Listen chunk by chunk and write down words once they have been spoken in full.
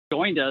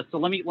joined us. So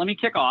let me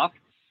kick off,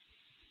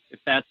 if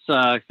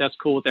that's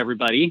cool with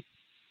everybody.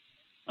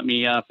 Let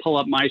me pull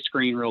up my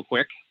screen real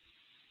quick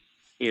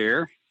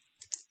here.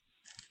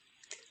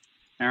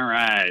 All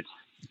right.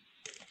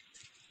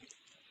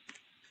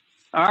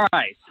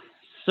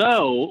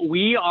 So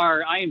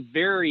I am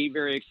very,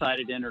 very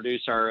excited to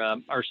introduce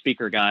our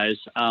speaker, guys.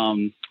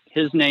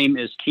 His name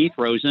is Keith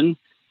Rosen.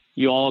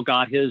 You all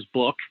got his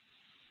book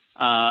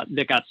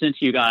that got sent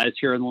to you guys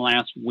here in the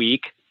last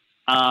week.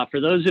 For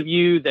those of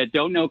you that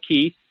don't know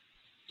Keith,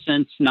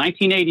 since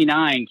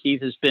 1989,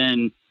 Keith has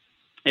been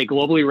a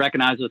globally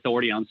recognized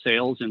authority on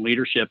sales and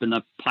leadership and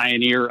the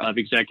pioneer of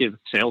executive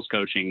sales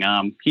coaching.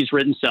 He's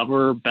written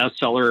several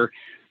bestseller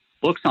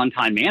books on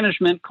time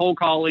management, cold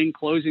calling,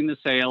 closing the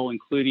sale,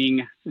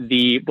 including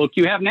the book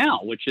you have now,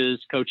 which is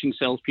Coaching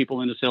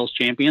Salespeople into Sales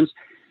Champions.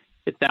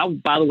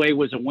 That, by the way,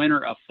 was a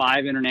winner of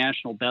 5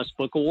 International Best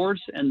Book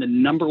Awards and the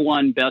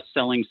 #1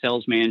 best-selling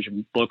sales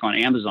management book on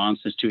Amazon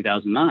since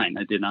 2009.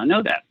 I did not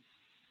know that.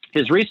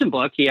 His recent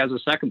book, he has a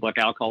second book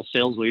out called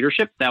Sales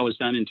Leadership. That was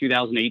done in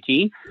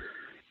 2018.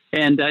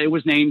 And it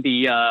was named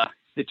the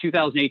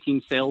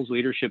 2018 Sales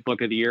Leadership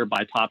Book of the Year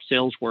by Top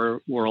Sales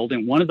World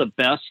and one of the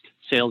best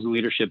sales and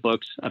leadership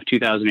books of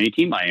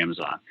 2018 by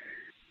Amazon.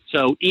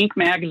 So Inc.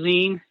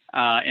 magazine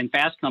and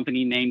Fast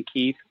Company named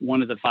Keith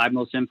one of the 5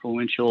 most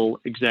influential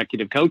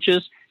executive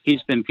coaches.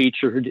 He's been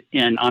featured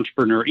in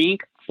Entrepreneur Inc.,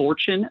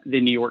 Fortune, the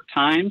New York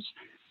Times,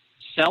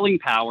 Selling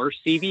Power,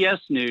 CBS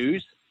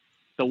News,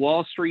 the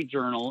Wall Street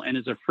Journal, and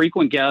is a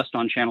frequent guest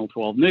on Channel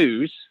 12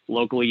 News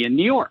locally in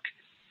New York.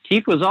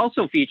 Keith was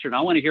also featured.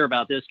 I want to hear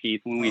about this,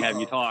 Keith, when we have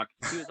you talk.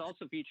 He was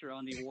also featured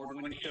on the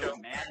award-winning show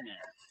Mad Men.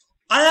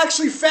 I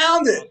actually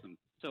found it. Awesome.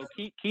 So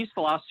Keith's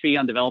philosophy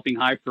on developing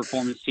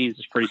high-performance teams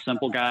is pretty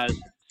simple, guys.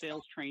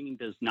 Sales training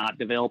does not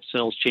develop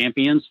sales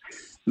champions.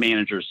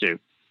 Managers do.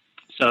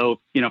 So,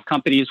 if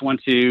companies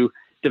want to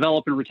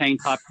develop and retain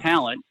top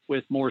talent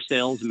with more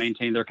sales and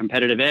maintain their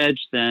competitive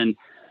edge, then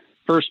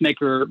first make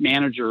your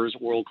managers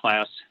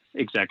world-class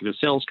executive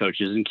sales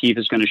coaches. And Keith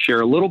is going to share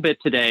a little bit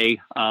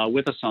today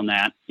with us on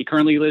that. He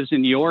currently lives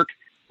in New York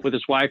with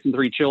his wife and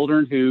 3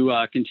 children who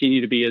continue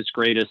to be his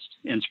greatest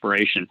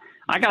inspiration.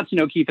 I got to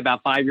know Keith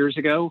about 5 years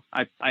ago.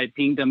 I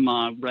pinged him,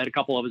 read a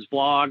couple of his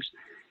blogs.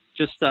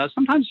 Just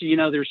sometimes,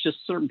 there's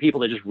just certain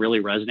people that just really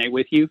resonate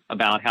with you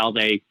about how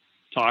they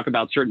talk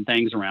about certain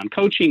things around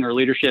coaching or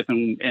leadership.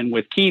 And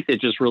with Keith,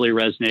 it just really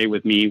resonated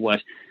with me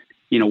what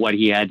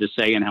he had to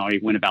say and how he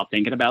went about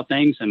thinking about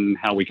things and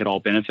how we could all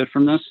benefit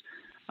from this.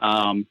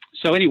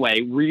 So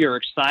anyway, we are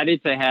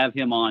excited to have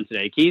him on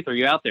today. Keith, are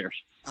you out there?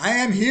 I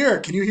am here.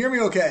 Can you hear me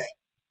okay?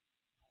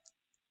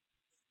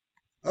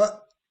 I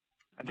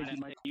think you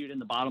might mute in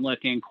the bottom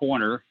left-hand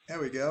corner. There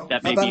we go.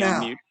 That may be on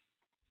mute.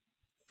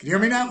 Can you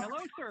hear me now?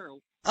 Hello, sir.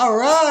 All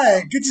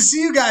right. Good to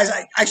see you guys.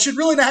 I should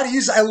really know how to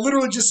use it. I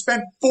literally just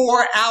spent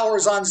 4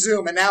 hours on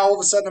Zoom, and now all of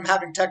a sudden I'm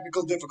having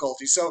technical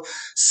difficulties.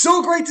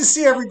 So great to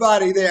see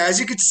everybody there. As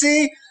you can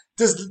see,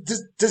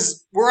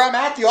 does where I'm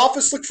at, the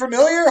office, look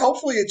familiar?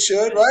 Hopefully it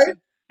should, right?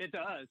 It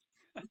does.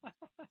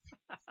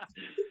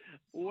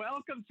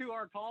 Welcome to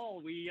our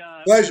call.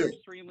 Pleasure. We're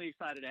extremely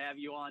excited to have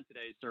you on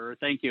today, sir.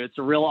 Thank you. It's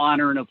a real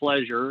honor and a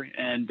pleasure.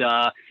 And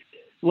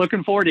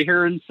looking forward to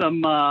hearing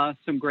some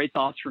great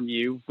thoughts from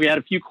you. We had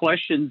a few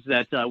questions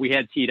that we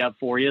had teed up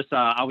for you. So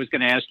I was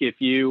going to ask you a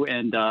few,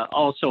 and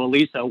also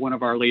Elisa, one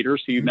of our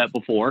leaders who you met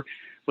before,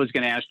 was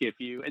going to ask you a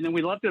few. And then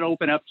we'd love to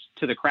open up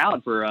to the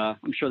crowd for,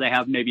 I'm sure they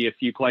have maybe a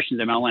few questions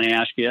they might want to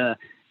ask you,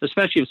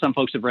 especially if some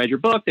folks have read your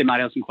book. They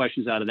might have some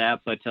questions out of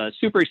that. But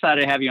super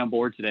excited to have you on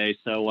board today.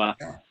 So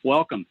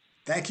welcome.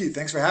 Thank you.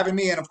 Thanks for having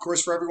me. And of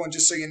course, for everyone,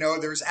 just so you know,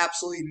 there's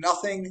absolutely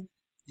nothing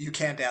you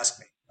can't ask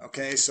me.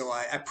 Okay, so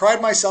I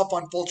pride myself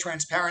on full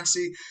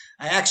transparency.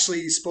 I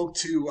actually spoke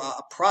to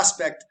a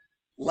prospect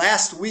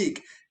last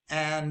week,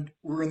 and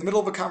we were in the middle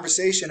of a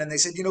conversation, and they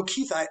said,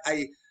 Keith,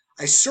 I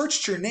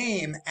searched your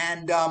name,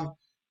 and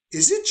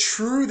is it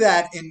true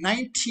that in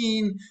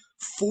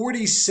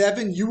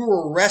 1947 you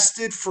were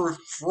arrested for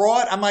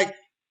fraud? I'm like,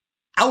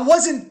 I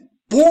wasn't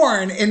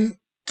born in,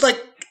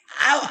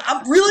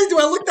 I'm really, do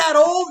I look that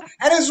old?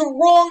 And it's a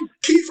wrong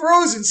Keith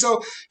Rosen.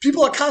 So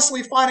people are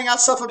constantly finding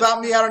out stuff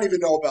about me I don't even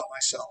know about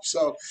myself.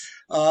 So,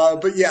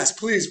 but yes,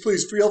 please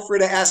feel free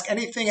to ask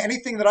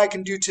anything that I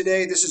can do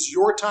today. This is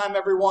your time,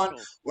 everyone,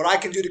 what I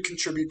can do to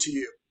contribute to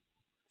you.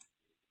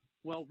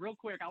 Well, real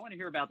quick, I want to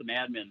hear about the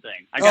Mad Men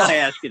thing. I got to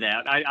ask you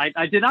that.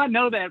 I did not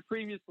know that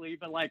previously,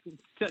 but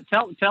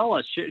tell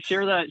us,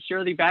 share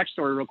the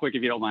backstory real quick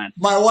if you don't mind.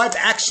 My wife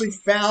actually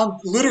found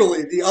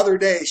literally the other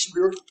day. We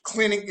were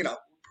cleaning,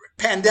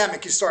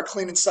 pandemic, you start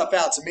cleaning stuff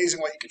out. It's amazing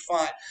what you can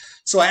find.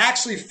 So I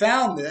actually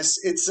found this.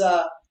 It's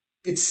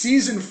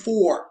season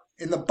 4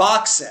 in the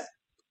box set,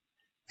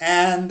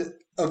 and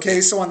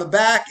okay, so on the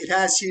back it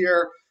has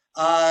here.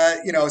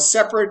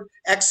 Separate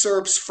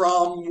excerpts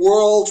from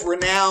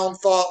world-renowned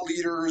thought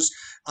leaders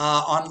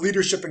on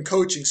leadership and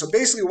coaching. So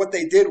basically what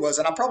they did was,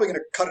 and I'm probably going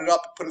to cut it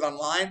up and put it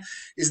online,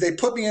 is they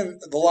put me in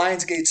the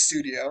Lionsgate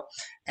studio,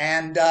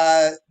 and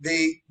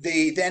they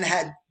then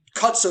had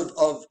cuts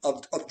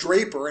of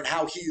Draper and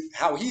how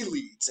he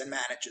leads and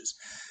manages.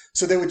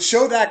 So they would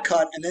show that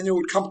cut, and then they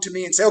would come to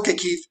me and say, "Okay,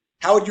 Keith,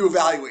 how would you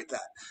evaluate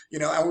that?"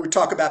 And we would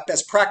talk about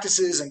best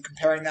practices and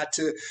comparing that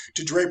to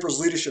Draper's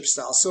leadership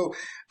style. So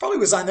probably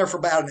was on there for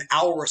about an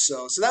hour or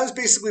so. So that was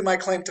basically my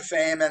claim to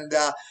fame. And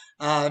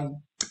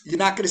you're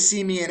not going to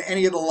see me in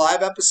any of the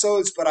live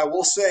episodes, but I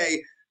will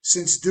say,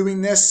 since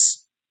doing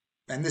this,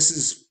 and this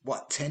is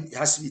it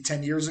has to be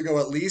 10 years ago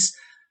at least,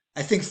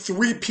 I think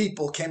 3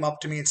 people came up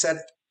to me and said,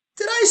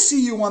 "Did I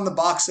see you on the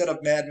box set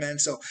of Mad Men?"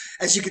 So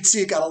as you can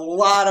see, it got a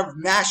lot of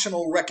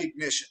national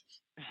recognition.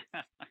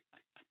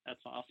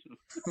 That's awesome.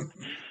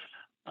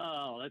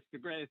 Oh, that's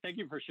great. Thank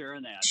you for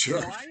sharing that.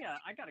 Sure. So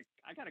I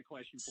got a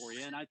question for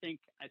you, and I think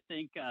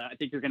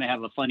you're going to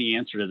have a funny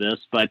answer to this.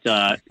 But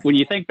when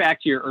you think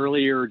back to your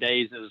earlier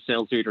days as a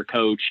sales leader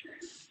coach,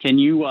 can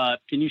you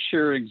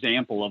share an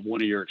example of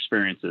one of your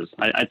experiences?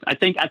 I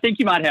think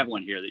you might have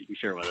one here that you can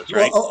share with us,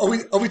 right?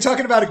 Well, are we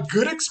talking about a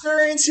good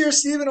experience here,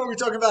 Stephen, or are we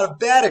talking about a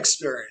bad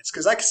experience?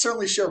 Because I can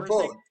certainly share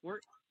both.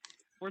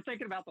 We're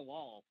thinking about the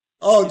wall.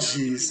 Oh,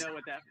 geez. You know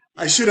what that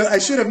I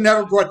should have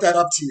never brought that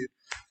up to you.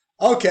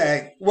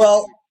 Okay,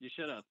 well, you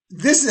should have.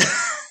 This is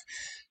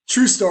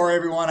true story,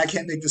 everyone. I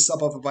can't make this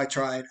stuff up if I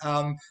tried.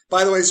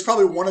 By the way, it's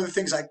probably one of the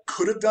things I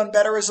could have done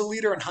better as a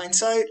leader in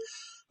hindsight.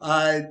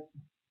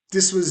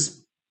 This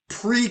was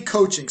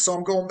pre-coaching, so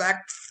I'm going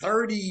back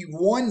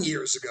 31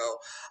 years ago.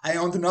 I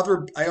owned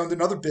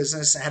another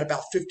business. I had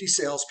about 50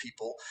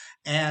 salespeople,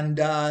 and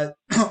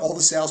all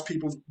the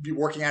salespeople would be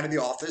working out of the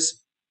office.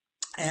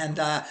 And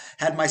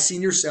had my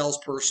senior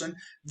salesperson,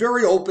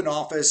 very open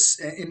office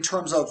in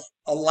terms of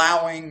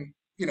allowing,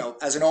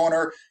 as an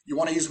owner, you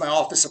want to use my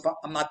office. If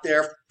I'm not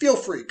there, feel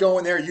free, go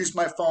in there, use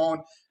my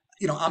phone.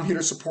 I'm here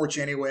to support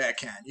you any way I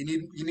can.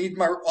 You need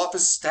my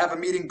office to have a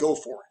meeting, go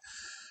for it.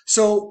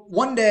 So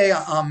one day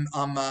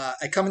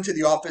I come into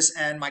the office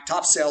and my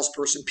top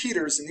salesperson,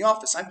 Peter, is in the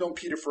office. I've known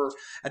Peter for,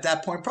 at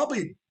that point, probably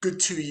a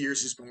good 2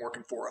 years he's been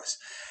working for us.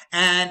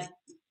 And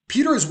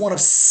Peter is one of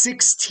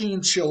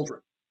 16 children.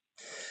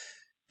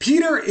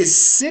 Peter is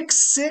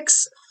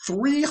 6'6",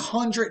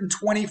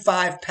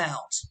 325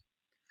 pounds.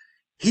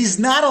 He's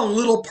not a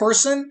little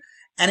person,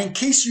 and in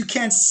case you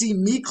can't see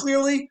me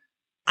clearly,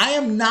 I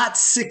am not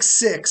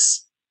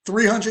 6'6",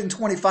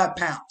 325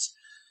 pounds.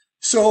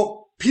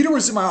 So Peter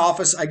was in my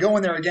office. I go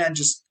in there again,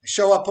 just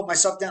show up, put my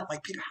stuff down. I'm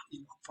like, "Peter, how do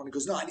you want phone?" He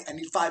goes, "No, I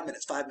need 5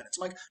 minutes, 5 minutes."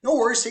 I'm like, "No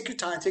worries, take your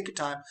time.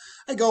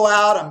 I go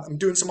out, I'm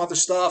doing some other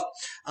stuff.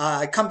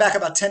 I come back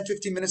about 10,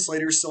 15 minutes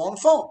later, he's still on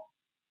the phone.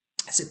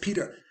 I said,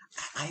 "Peter,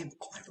 I have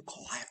a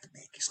call I have to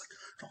make." He's like,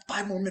 "No,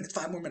 5 more minutes.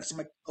 I'm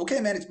like, "Okay,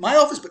 man, it's my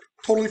office, but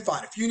totally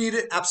fine. If you need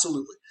it,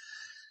 absolutely."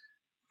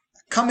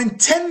 Come in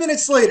 10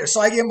 minutes later,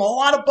 so I gave him a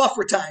lot of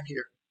buffer time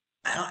here,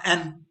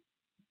 and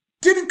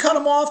didn't cut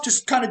him off,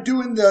 just kind of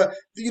doing the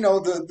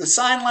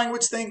sign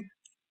language thing.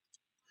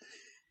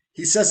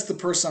 He says to the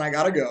person, "I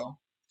gotta go,"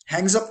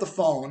 hangs up the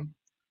phone.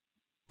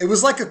 It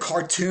was like a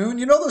cartoon.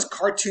 You know those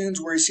cartoons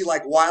where you see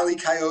like Wile E.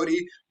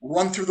 Coyote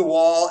run through the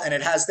wall and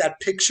it has that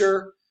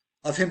picture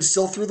of him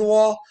still through the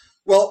wall?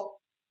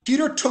 Well,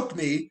 Peter took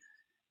me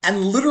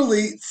and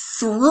literally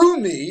threw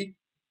me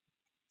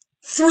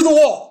through the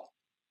wall.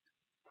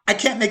 I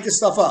can't make this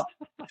stuff up.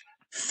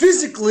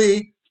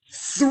 Physically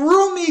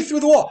threw me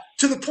through the wall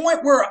to the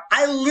point where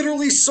I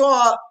literally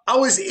saw I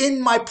was in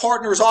my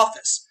partner's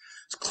office.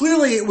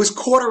 Clearly, it was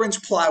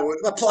 1/4-inch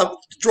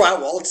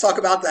drywall. Let's talk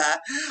about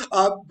that.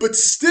 But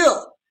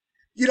still,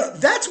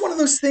 that's one of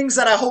those things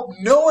that I hope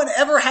no one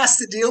ever has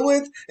to deal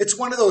with. It's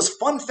one of those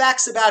fun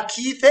facts about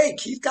Keith. Hey,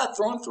 Keith got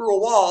thrown through a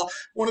wall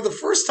one of the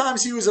first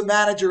times he was a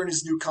manager in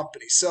his new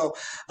company. So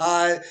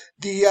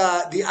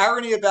the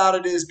irony about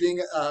it is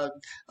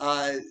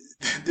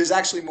there's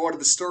actually more to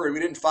the story. We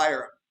didn't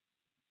fire him.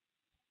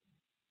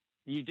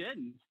 You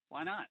didn't?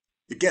 Why not?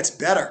 It gets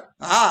better.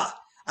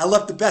 I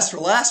left the best for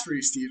last for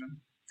you,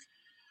 Stephen.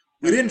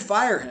 We didn't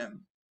fire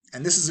him,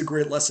 and this is a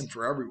great lesson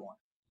for everyone,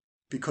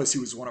 because he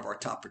was one of our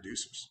top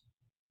producers.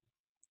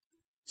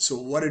 So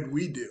what did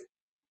we do?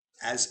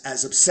 As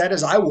upset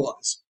as I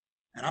was,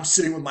 and I'm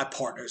sitting with my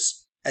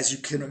partners, as you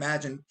can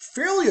imagine,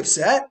 fairly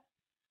upset.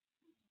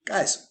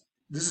 Guys,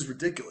 this is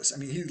ridiculous. I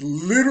mean, he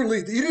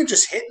didn't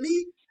just hit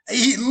me.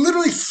 He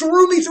literally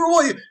threw me through a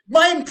wall.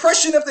 My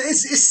impression of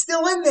is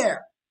still in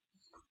there.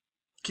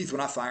 Keith, we're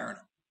not firing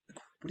him.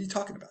 What are you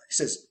talking about? He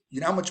says, "You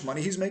know how much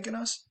money he's making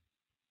us?"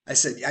 I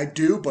said, "Yeah, I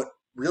do, but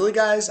really,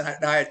 guys?" And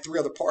I had 3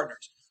 other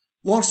partners.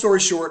 Long story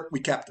short, we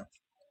kept him.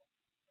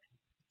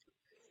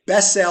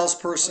 Best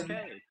salesperson.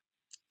 Okay.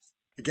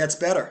 It gets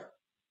better.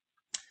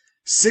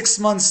 6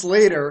 months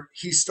later,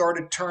 he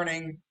started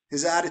turning,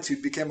 his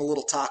attitude became a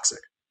little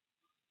toxic.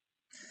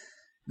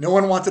 No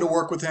one wanted to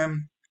work with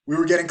him. We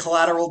were getting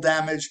collateral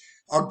damage.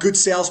 Our good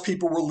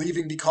salespeople were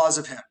leaving because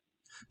of him.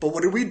 But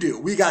what did we do?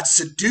 We got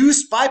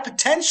seduced by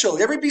potential.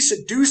 You ever be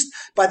seduced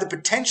by the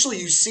potential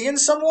you see in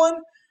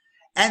someone?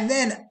 And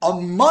then a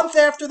month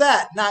after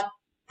that, not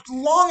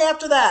long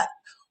after that,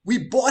 We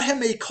bought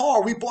him a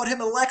car. We bought him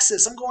a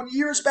Lexus. I'm going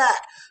years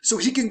back so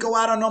he can go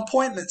out on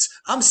appointments.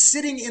 I'm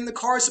sitting in the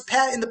car's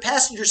in the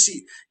passenger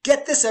seat.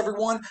 Get this,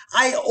 everyone.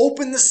 I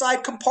open the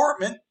side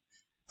compartment.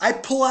 I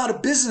pull out a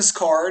business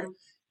card.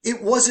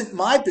 It wasn't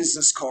my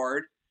business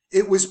card.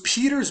 It was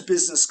Peter's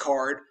business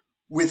card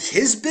with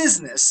his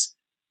business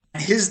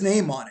and his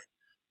name on it.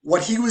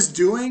 What he was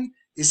doing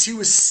is he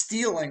was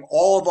stealing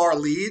all of our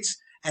leads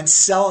and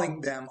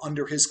selling them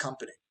under his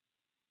company.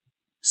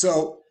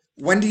 So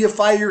when do you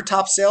fire your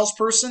top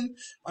salesperson?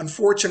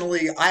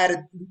 Unfortunately, I had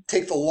to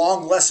take the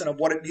long lesson of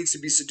what it means to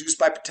be seduced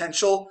by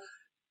potential.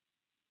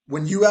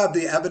 When you have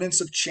the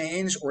evidence of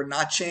change or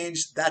not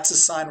change, that's a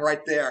sign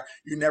right there.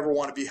 You never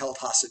want to be held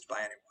hostage by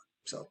anyone.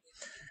 So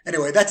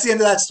anyway, that's the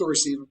end of that story,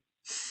 Stephen.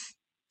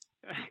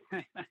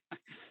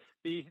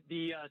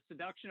 the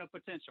seduction of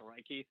potential,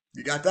 right, Keith?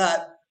 You got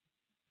that.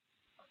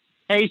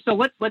 Hey, so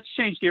let's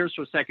change gears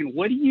for a second.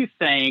 What do you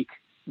think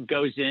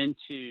goes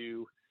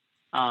into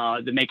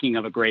the making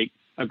of a great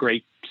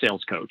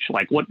sales coach?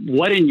 Like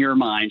what in your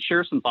mind?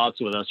 Share some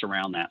thoughts with us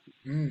around that.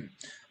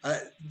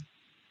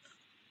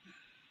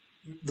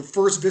 The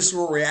first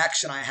visceral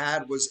reaction I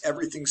had was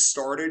everything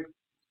started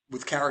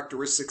with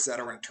characteristics that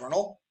are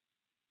internal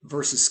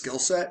versus skill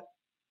set.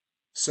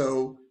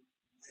 So,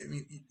 I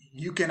mean,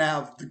 you can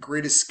have the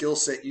greatest skill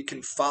set, you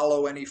can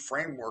follow any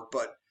framework,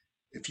 but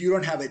if you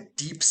don't have a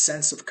deep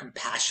sense of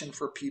compassion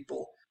for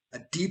people, a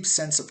deep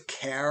sense of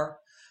care,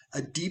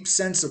 a deep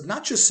sense of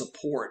not just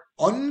support,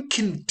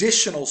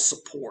 unconditional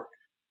support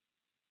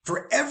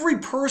for every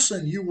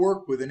person you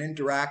work with and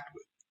interact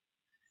with,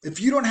 if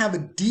you don't have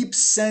a deep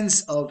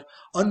sense of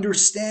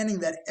understanding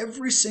that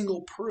every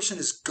single person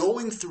is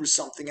going through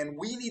something and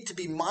we need to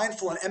be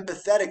mindful and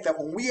empathetic that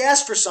when we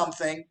ask for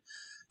something,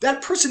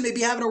 that person may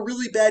be having a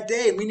really bad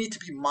day and we need to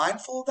be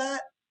mindful of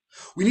that.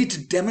 We need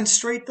to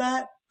demonstrate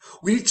that.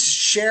 We need to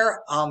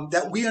share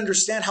that we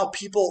understand how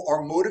people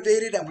are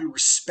motivated and we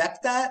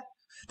respect that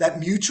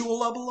mutual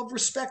level of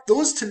respect.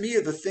 Those to me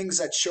are the things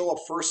that show up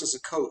first as a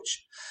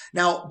coach.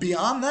 Now,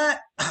 beyond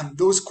that,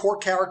 those core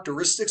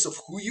characteristics of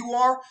who you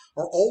are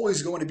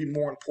always going to be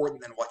more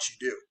important than what you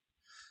do.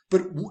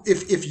 But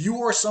if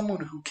you are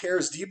someone who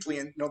cares deeply,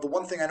 and the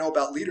one thing I know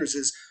about leaders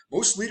is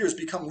most leaders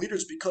become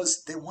leaders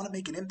because they want to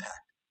make an impact.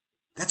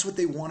 That's what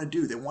they want to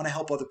do. They want to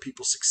help other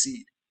people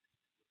succeed.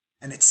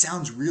 And it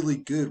sounds really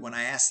good when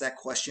I ask that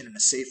question in a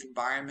safe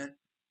environment,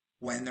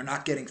 when they're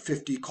not getting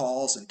 50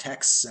 calls and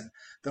texts and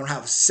they don't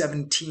have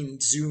 17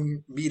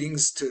 Zoom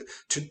meetings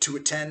to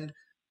attend.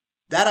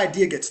 That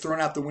idea gets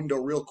thrown out the window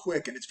real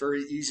quick, and it's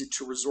very easy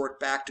to resort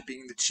back to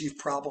being the chief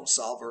problem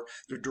solver,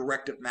 the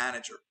directive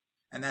manager.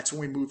 And that's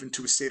when we move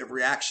into a state of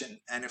reaction.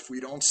 And if we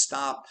don't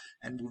stop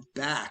and move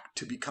back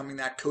to becoming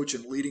that coach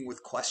and leading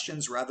with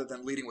questions rather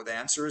than leading with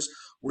answers,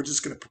 we're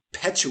just going to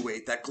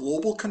perpetuate that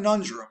global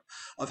conundrum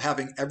of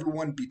having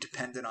everyone be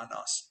dependent on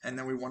us. And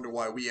then we wonder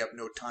why we have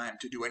no time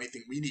to do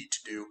anything we need to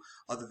do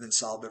other than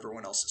solve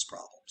everyone else's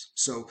problems.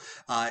 So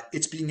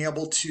it's being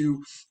able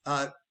to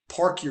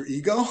park your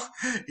ego.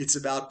 It's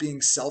about being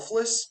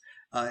selfless.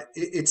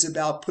 It's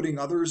about putting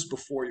others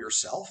before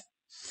yourself.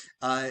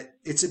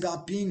 It's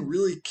about being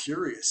really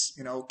curious.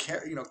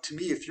 To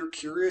me, if you're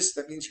curious,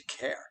 that means you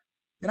care.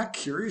 You're not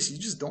curious, you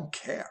just don't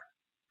care.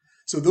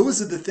 So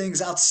those are the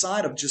things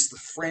outside of just the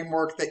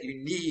framework that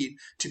you need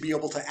to be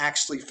able to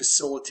actually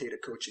facilitate a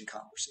coaching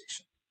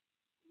conversation.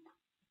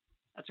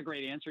 That's a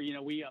great answer.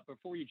 We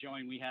before you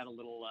joined, we had a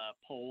little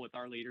poll with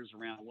our leaders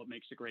around what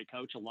makes a great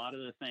coach. A lot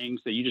of the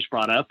things that you just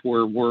brought up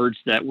were words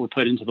that were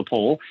put into the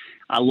poll.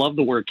 I love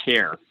the word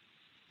care.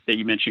 That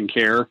you mentioned,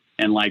 care,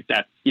 and like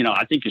that,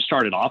 I think you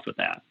started off with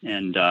that,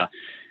 and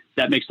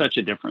that makes such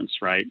a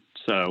difference, right?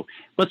 So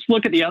let's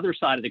look at the other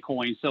side of the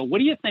coin. So what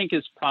do you think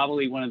is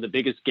probably one of the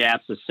biggest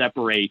gaps that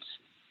separates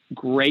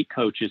great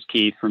coaches,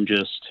 Keith, from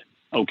just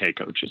okay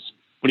coaches?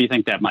 What do you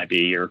think that might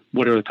be, or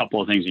what are a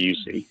couple of things that you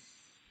see?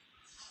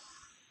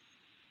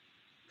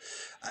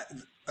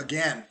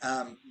 Again,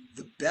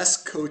 the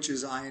best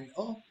coaches I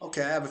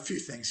have a few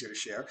things here to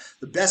share.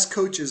 The best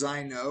coaches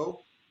I know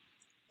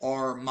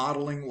are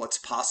modeling what's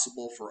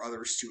possible for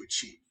others to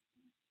achieve.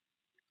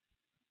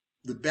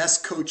 The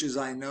best coaches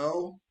I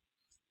know,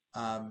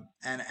 and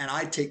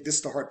I take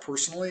this to heart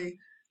personally,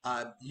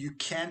 you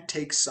can't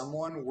take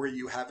someone where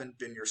you haven't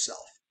been yourself.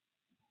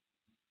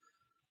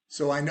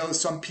 So I know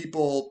some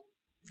people,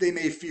 they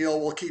may feel,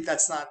 well, Keith,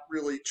 that's not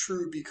really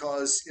true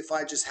because if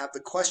I just have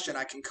the question,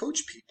 I can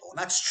coach people. And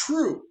that's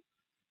true.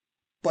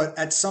 But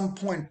at some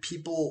point,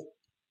 people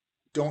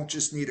don't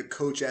just need a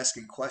coach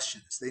asking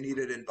questions. They need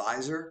an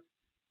advisor.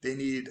 They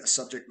need a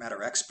subject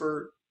matter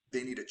expert.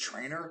 They need a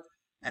trainer.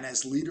 And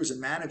as leaders and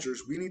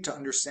managers, we need to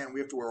understand we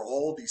have to wear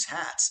all of these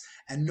hats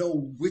and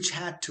know which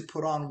hat to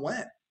put on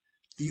when.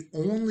 The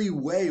only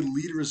way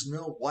leaders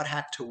know what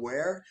hat to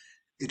wear,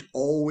 it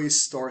always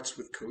starts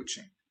with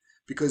coaching.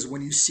 Because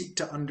when you seek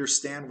to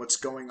understand what's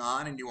going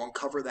on and you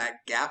uncover that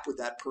gap with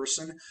that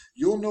person,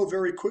 you'll know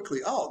very quickly,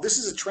 oh, this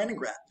is a training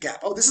gap.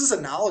 Oh, this is a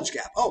knowledge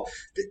gap. Oh,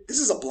 this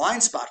is a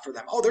blind spot for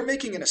them. Oh, they're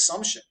making an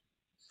assumption.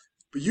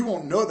 But you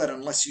won't know that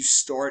unless you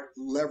start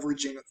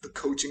leveraging the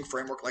coaching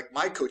framework, like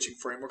my coaching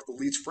framework, the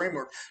Leads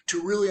framework,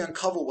 to really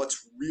uncover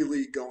what's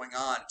really going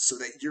on so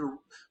that you're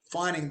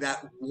finding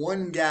that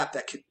one gap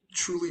that could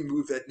truly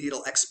move that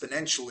needle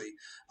exponentially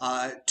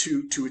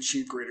to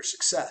achieve greater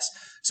success.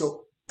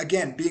 So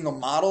again, being a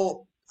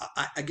model,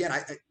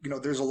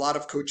 there's a lot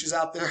of coaches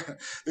out there.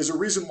 There's a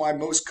reason why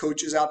most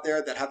coaches out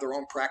there that have their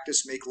own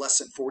practice make less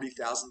than $40,000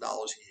 a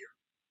year.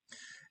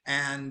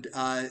 And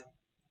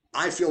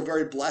I feel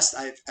very blessed.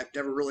 I've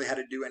never really had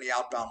to do any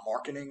outbound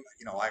marketing.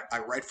 I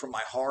write from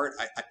my heart.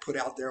 I put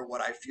out there what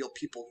I feel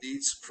people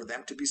need for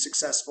them to be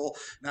successful,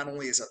 not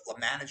only as a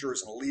manager,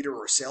 as a leader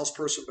or a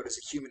salesperson, but as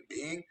a human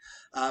being.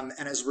 And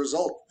as a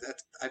result,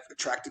 I've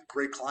attracted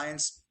great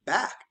clients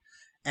back.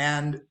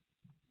 And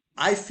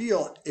I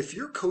feel if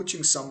you're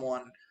coaching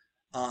someone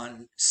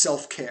on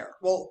self-care,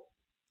 well,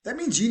 that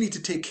means you need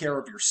to take care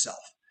of yourself.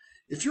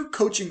 If you're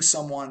coaching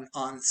someone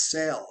on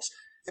sales,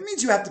 that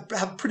means you have to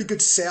have pretty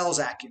good sales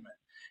acumen.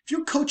 If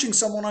you're coaching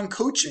someone on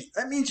coaching,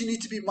 that means you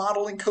need to be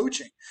modeling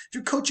coaching. If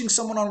you're coaching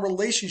someone on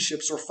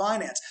relationships or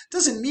finance,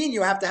 doesn't mean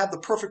you have to have the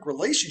perfect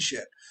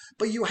relationship,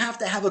 but you have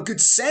to have a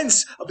good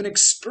sense of an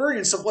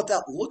experience of what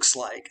that looks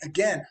like.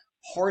 Again,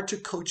 hard to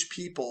coach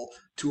people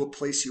to a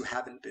place you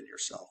haven't been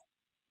yourself.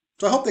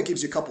 So I hope that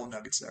gives you a couple of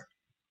nuggets there.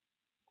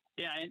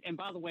 Yeah, and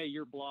by the way,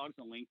 your blogs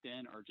on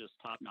LinkedIn are just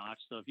top notch.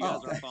 So if you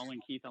guys are following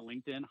Keith on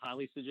LinkedIn,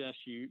 highly suggest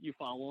you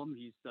follow him.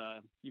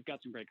 You've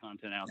got some great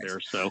content out there.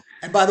 So,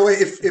 and by the way,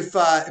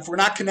 if we're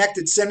not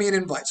connected, send me an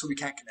invite so we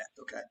can connect.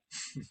 Okay.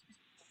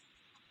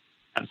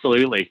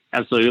 Absolutely.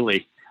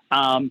 Elisa,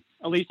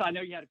 I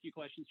know you had a few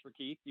questions for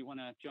Keith. You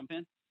want to jump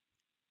in?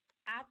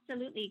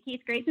 Absolutely,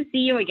 Keith. Great to see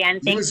you again.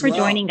 Thanks for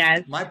joining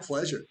us. My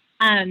pleasure.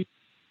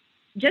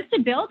 Just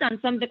to build on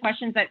some of the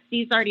questions that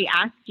Steve's already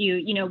asked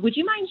you, would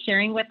you mind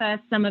sharing with us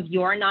some of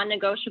your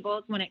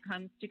non-negotiables when it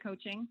comes to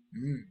coaching?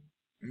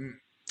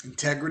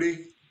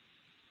 Integrity,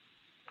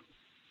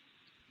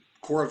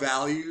 core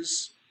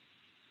values,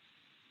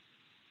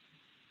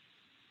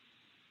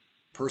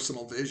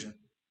 personal vision.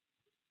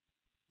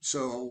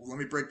 So let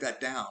me break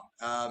that down.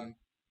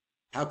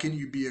 How can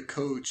you be a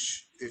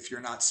coach if you're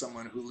not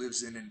someone who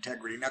lives in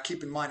integrity? Now,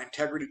 keep in mind,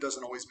 integrity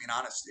doesn't always mean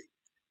honesty.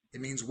 It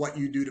means what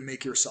you do to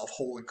make yourself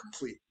whole and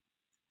complete.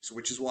 So,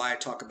 which is why I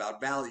talk about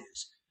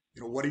values.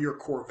 What are your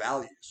core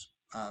values?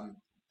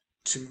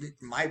 To me,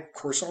 my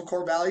personal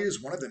core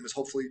values, one of them is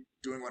hopefully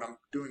doing what I'm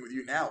doing with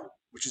you now,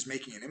 which is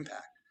making an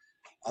impact.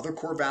 Other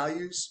core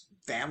values,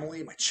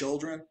 family, my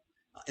children,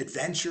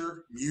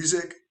 adventure,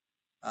 music.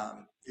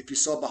 If you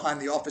saw behind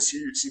the office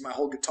here, you'd see my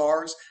whole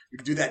guitars. We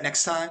could do that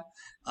next time.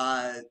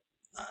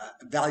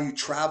 Value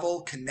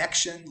travel,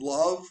 connection,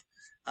 love,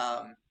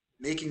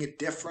 making a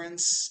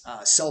difference,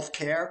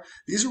 self-care.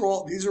 These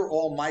are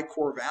all my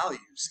core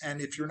values. And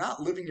if you're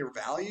not living your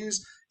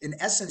values, in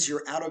essence,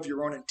 you're out of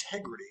your own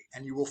integrity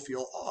and you will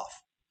feel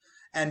off.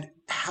 And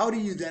how do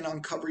you then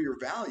uncover your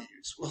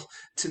values? Well,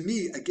 to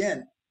me,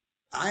 again,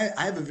 I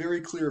have a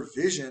very clear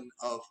vision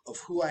of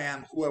who I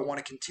am, who I want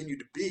to continue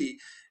to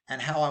be,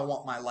 and how I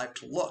want my life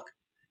to look.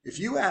 If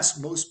you ask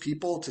most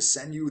people to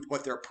send you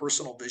what their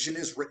personal vision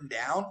is written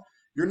down,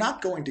 you're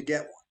not going to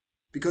get one.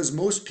 Because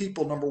most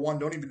people, number one,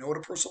 don't even know what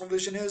a personal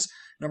vision is.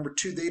 Number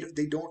two, they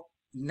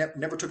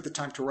never took the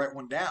time to write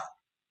one down.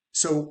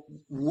 So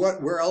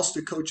where else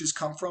do coaches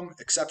come from?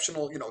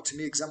 Exceptional, to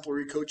me,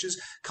 exemplary coaches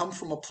come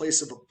from a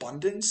place of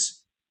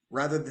abundance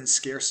rather than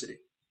scarcity.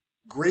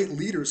 Great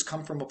leaders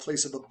come from a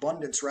place of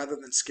abundance rather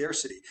than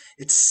scarcity.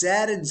 It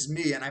saddens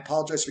me, and I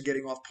apologize for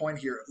getting off point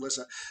here,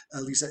 Lisa.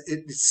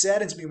 It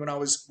saddens me when I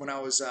was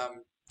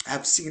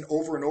have seen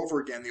over and over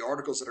again the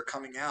articles that are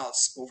coming out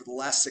over the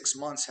last 6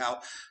 months, how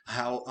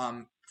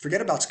forget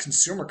about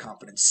consumer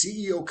confidence.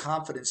 CEO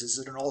confidence is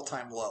at an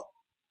all-time low.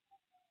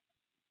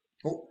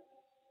 Well,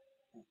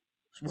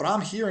 what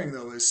I'm hearing,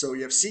 though, is so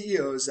you have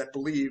CEOs that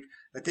believe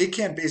that they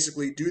can't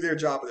basically do their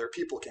job or their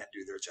people can't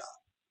do their job.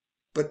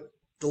 But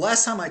the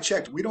last time I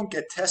checked, we don't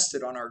get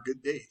tested on our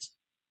good days.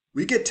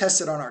 We get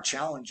tested on our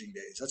challenging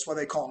days. That's why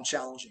they call them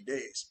challenging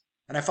days.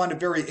 And I find it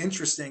very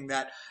interesting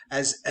that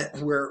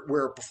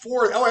where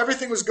before,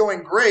 everything was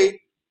going great,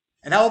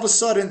 and all of a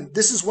sudden,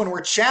 this is when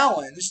we're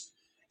challenged,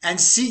 and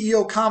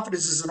CEO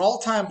confidence is an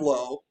all-time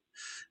low.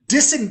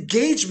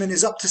 Disengagement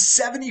is up to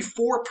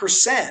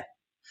 74%.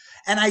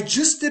 And I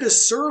just did a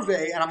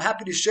survey, and I'm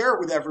happy to share it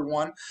with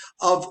everyone,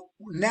 of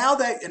now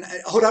that, and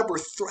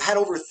had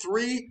over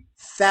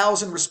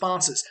 3,000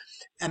 responses.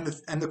 And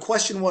the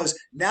question was,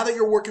 now that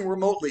you're working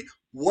remotely,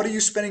 what are you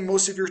spending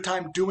most of your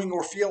time doing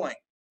or feeling?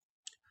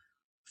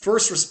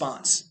 First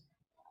response,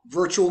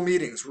 virtual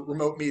meetings,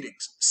 remote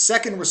meetings.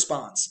 Second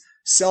response,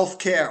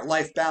 self-care,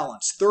 life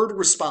balance. Third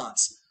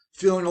response,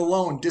 feeling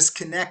alone,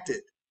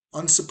 disconnected,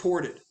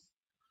 unsupported.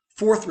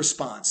 Fourth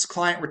response,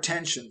 client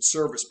retention,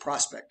 service,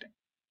 prospecting.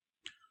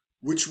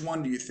 Which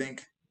one do you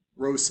think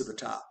rose to the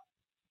top?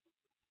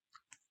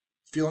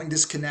 Feeling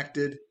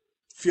disconnected,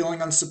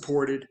 feeling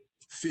unsupported,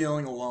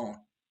 feeling alone.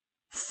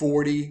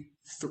 44%.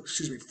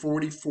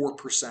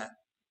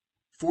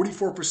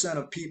 44%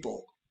 of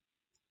people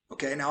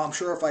Okay, now I'm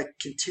sure if I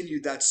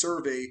continued that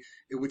survey,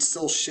 it would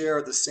still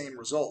share the same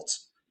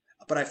results.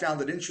 But I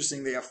found it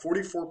interesting. They have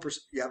 44%,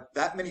 you have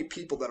that many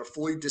people that are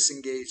fully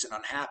disengaged and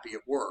unhappy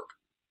at work.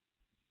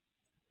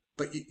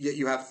 But yet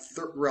you have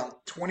around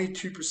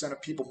 22%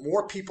 of people,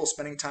 more people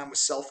spending time with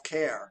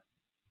self-care.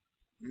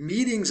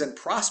 Meetings and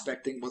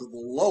prospecting were the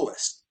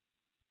lowest.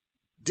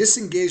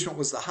 Disengagement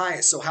was the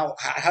highest. So how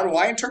do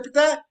I interpret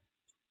that?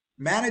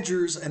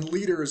 Managers and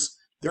leaders,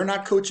 they're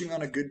not coaching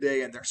on a good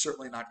day, and they're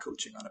certainly not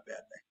coaching on a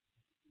bad day.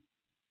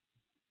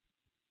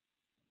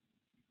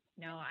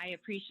 No, I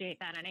appreciate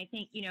that. And I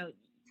think,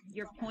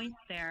 your points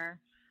there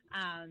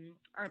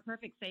are a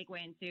perfect segue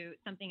into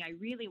something I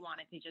really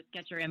wanted to just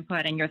get your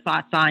input and your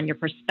thoughts on, your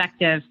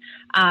perspective,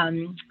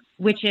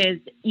 which is,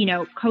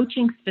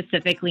 coaching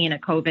specifically in a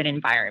COVID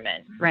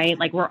environment, right?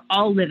 Like we're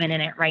all living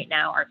in it right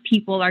now. Our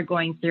people are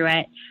going through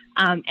it.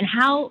 And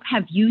how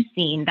have you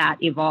seen that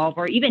evolve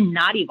or even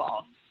not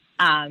evolve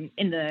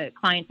in the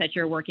clients that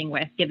you're working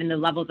with, given the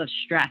levels of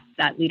stress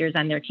that leaders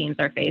and their teams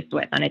are faced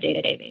with on a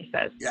day-to-day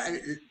basis? Yeah,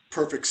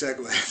 perfect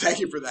segue. Thank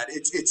you for that.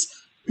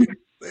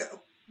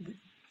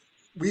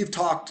 We've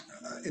talked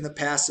in the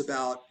past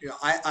about,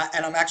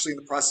 and I'm actually in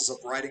the process of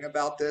writing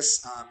about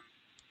this.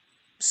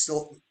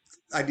 Still,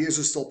 ideas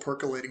are still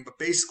percolating, but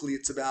basically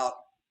it's about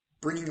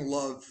bringing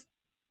love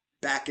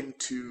back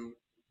into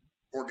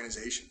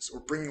organizations or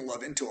bringing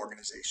love into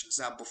organizations.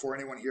 Now, before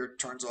anyone here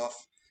turns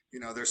off,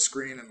 their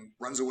screen and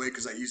runs away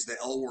because I use the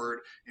L word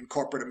in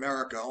corporate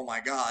America, oh my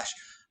gosh,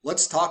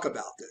 let's talk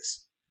about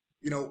this.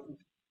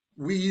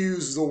 We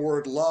use the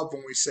word love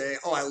when we say,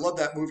 oh, I love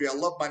that movie. I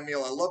love my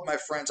meal. I love my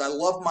friends. I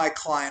love my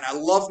client. I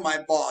love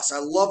my boss. I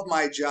love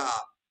my job.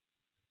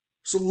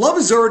 So love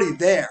is already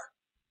there.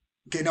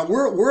 Okay, now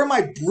where am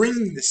I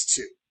bringing this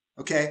to?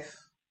 Okay,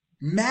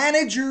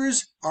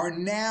 managers are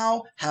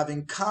now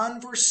having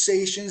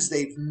conversations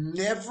they've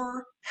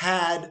never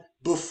had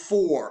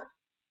before.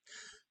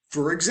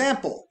 For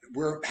example,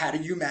 how do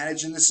you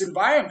manage in this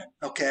environment?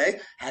 Okay,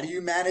 how do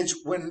you manage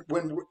when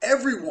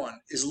everyone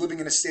is living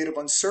in a state of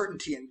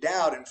uncertainty and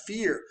doubt and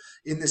fear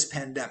in this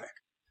pandemic?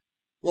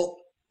 Well,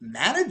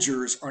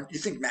 managers aren't. You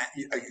think,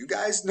 are you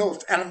guys? No,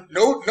 and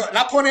no,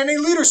 not pointing at any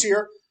leaders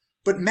here.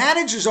 But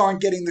managers aren't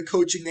getting the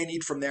coaching they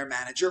need from their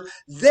manager.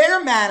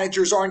 Their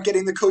managers aren't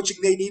getting the coaching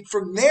they need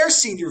from their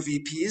senior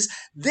VPs.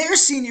 Their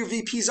senior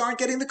VPs aren't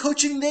getting the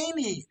coaching they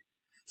need. It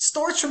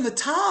starts from the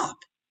top.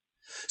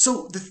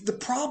 So the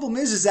problem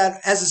is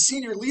that as a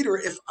senior leader,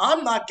 if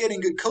I'm not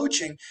getting good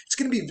coaching, it's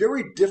going to be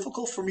very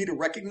difficult for me to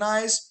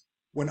recognize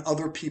when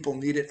other people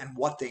need it and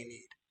what they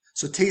need.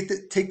 So take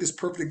this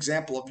perfect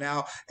example of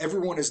now,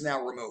 everyone is now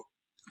remote,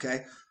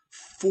 okay?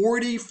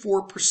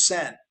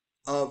 44%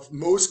 of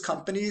most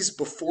companies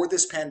before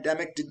this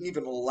pandemic didn't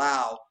even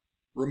allow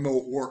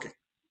remote working.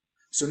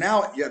 So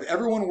now you have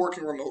everyone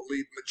working remotely.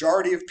 The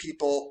majority of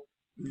people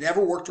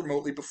never worked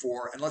remotely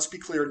before. And let's be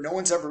clear, no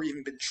one's ever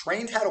even been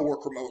trained how to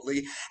work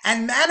remotely.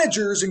 And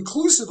managers,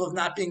 inclusive of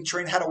not being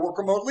trained how to work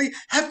remotely,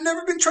 have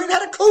never been trained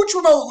how to coach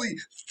remotely,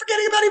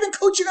 forgetting about even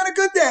coaching on a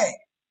good day.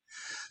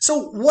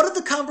 So what are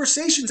the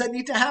conversations that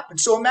need to happen?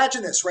 So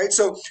imagine this, right?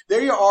 So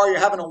there you are, you're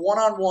having a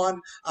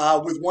one-on-one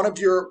with one of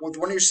your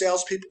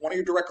salespeople, one of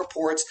your direct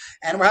reports,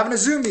 and we're having a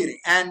Zoom meeting.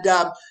 And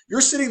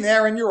you're sitting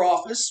there in your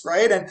office,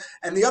 right?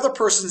 And the other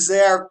person's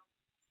there,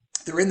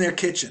 they're in their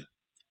kitchen.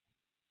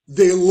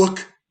 They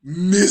look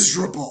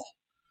miserable.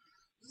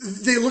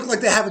 They look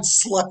like they haven't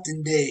slept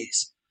in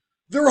days.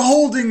 They're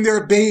holding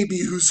their baby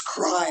who's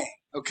crying,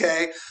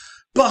 okay?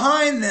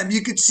 Behind them,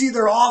 you could see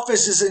their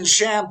office is in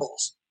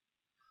shambles.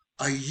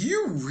 Are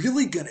you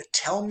really going to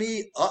tell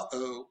me,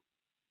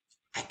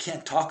 I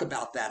can't talk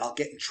about that. I'll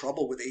get in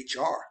trouble with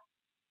HR.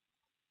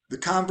 The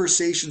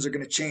conversations are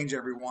going to change,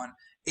 everyone.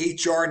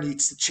 HR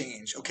needs to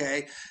change,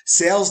 okay?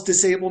 Sales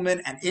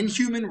disablement and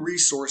inhuman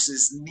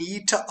resources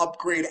need to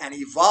upgrade and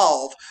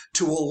evolve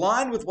to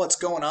align with what's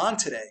going on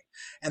today.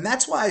 And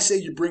that's why I say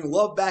you bring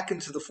love back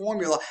into the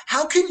formula.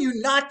 How can you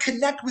not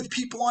connect with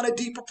people on a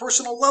deeper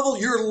personal level?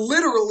 You're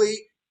literally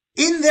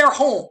in their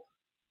home.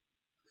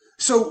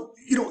 So,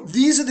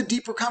 these are the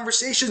deeper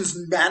conversations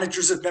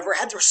managers have never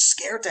had. They're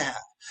scared to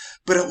have.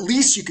 But at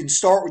least you can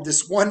start with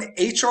this one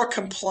HR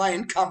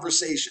compliant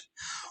conversation,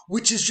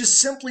 which is just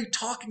simply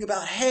talking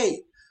about,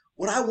 hey,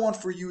 what I want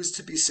for you is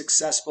to be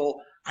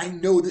successful. I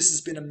know this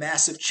has been a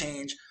massive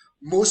change.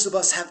 Most of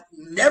us have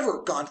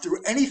never gone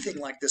through anything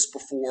like this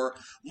before,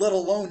 let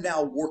alone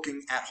now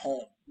working at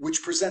home,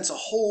 which presents a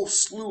whole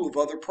slew of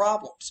other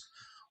problems.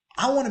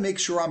 I want to make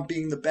sure I'm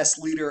being the best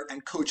leader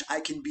and coach I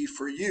can be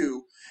for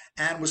you,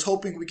 and was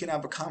hoping we can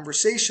have a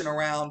conversation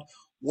around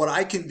what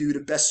I can do to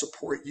best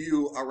support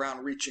you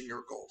around reaching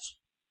your goals.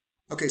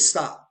 Okay,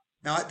 stop.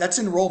 Now that's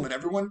enrollment.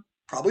 Everyone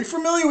probably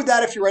familiar with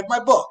that if you read my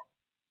book.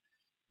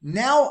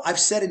 Now I've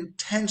set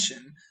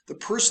intention. The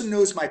person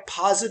knows my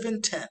positive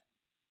intent.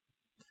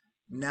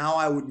 Now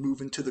I would move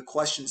into the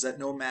questions that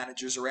no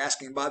managers are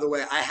asking. By the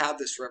way, I have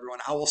this for everyone.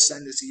 I will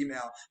send this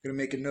email. I'm going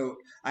to make a note.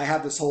 I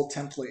have this whole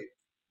template.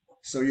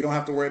 So you don't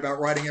have to worry about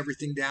writing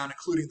everything down,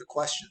 including the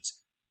questions.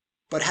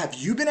 But have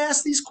you been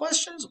asked these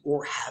questions,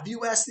 or have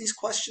you asked these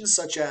questions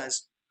such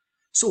as,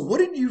 so what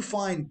did you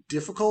find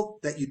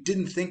difficult that you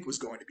didn't think was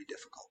going to be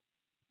difficult?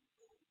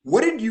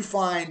 What did you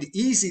find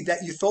easy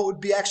that you thought would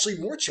be actually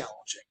more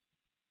challenging?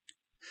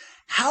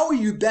 How are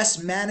you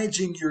best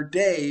managing your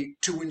day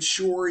to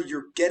ensure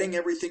you're getting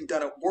everything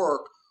done at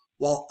work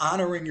while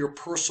honoring your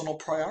personal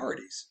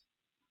priorities?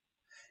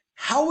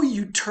 How are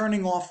you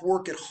turning off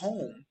work at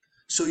home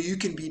so you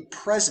can be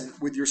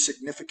present with your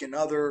significant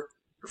other,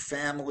 your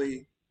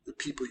family, the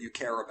people you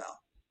care about?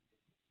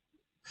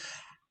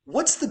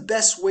 What's the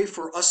best way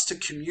for us to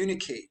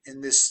communicate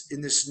in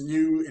this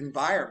new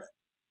environment?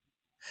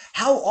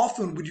 How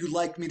often would you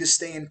like me to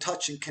stay in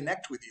touch and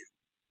connect with you?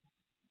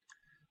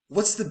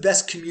 What's the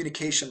best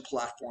communication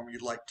platform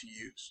you'd like to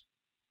use?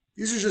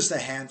 These are just a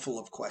handful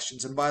of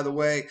questions. And by the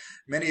way,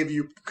 many of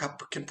you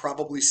can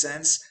probably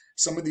sense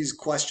some of these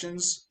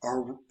questions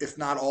are, if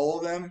not all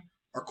of them,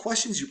 are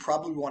questions you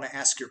probably want to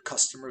ask your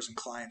customers and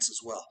clients as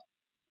well,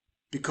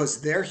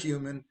 because they're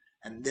human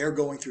and they're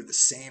going through the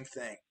same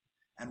thing.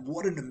 And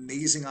what an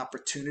amazing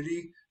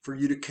opportunity for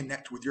you to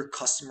connect with your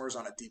customers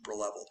on a deeper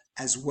level,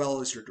 as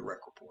well as your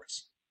direct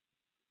reports.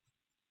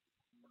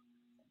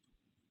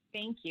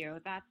 Thank you.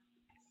 That's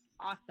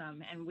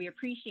awesome. And we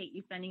appreciate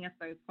you sending us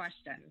those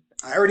questions.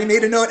 I already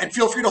made a note, and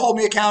feel free to hold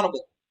me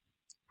accountable.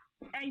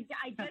 I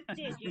just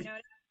did. You know,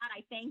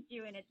 I thanked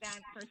you in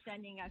advance for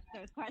sending us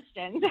those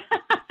questions.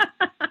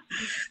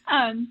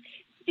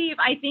 Steve,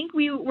 I think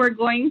we're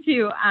going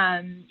to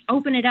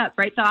open it up,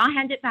 right? So I'll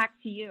hand it back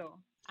to you.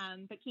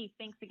 But Keith,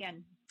 thanks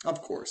again.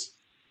 Of course.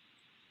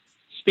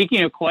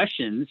 Speaking of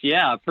questions,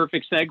 yeah,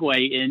 perfect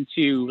segue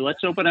into,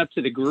 let's open up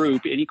to the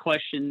group. Any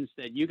questions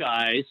that you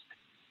guys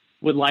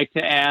would like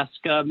to ask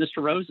Mr.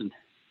 Rosen?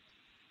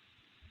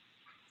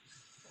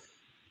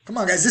 Come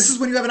on, guys. This is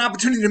when you have an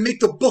opportunity to make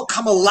the book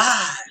come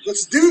alive.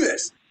 Let's do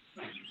this.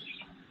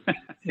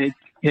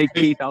 Hey,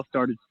 Keith, I'll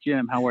start. It's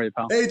Jim. How are you,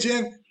 pal? Hey,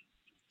 Jim.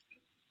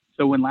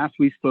 So when last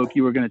we spoke,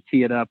 you were going to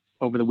tee it up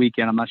over the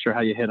weekend. I'm not sure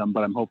how you hit them,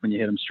 but I'm hoping you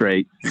hit them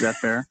straight. Is that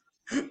fair?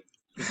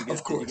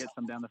 Of course. Did you get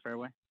some down the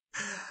fairway?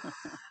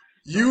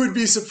 You would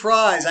be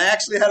surprised. I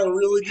actually had a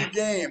really good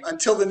game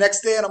until the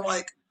next day, and I'm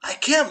like, I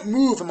can't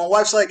move. And my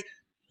wife's like,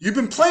 you've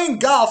been playing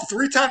golf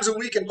 3 times a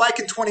week and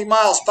biking 20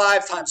 miles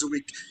 5 times a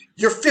week.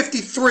 You're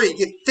 53.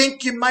 You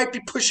think you might be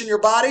pushing your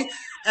body?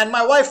 And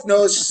my wife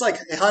knows, she's like,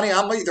 hey, honey,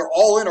 I'm either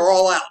all in or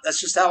all out. That's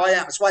just how I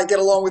am. That's why I get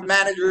along with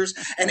managers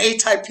and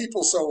A-type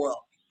people so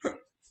well.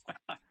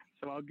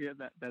 So I'll give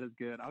that. That is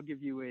good. I'll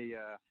give you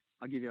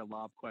a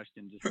lob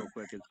question just real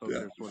quick as folks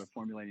are sort of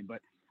formulating.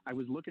 But I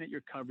was looking at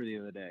your cover the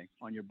other day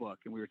on your book,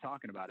 and we were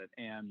talking about it,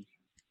 and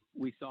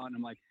we saw it, and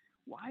I'm like,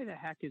 why the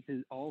heck is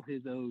all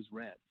his O's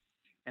red?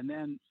 And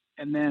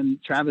then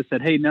Travis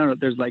said, hey, no,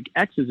 there's like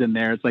X's in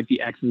there. It's like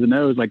the X's and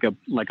O's, like a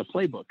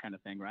playbook kind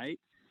of thing, right?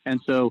 And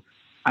so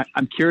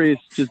I'm curious,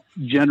 just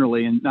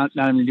generally, and not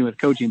having to do with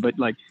coaching, but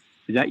like,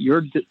 is that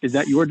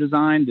your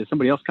design? Did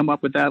somebody else come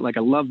up with that? Like,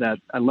 I love that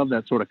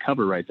sort of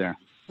cover right there.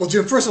 Well,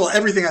 Jim, first of all,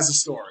 everything has a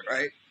story,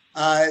 right?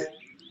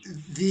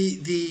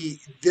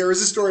 There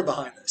is a story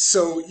behind this.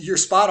 So you're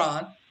spot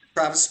on,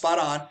 Travis, spot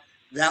on.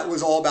 That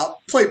was all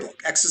about playbook,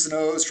 X's and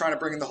O's, trying to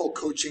bring in the whole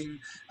coaching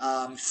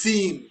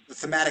theme, the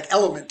thematic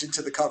element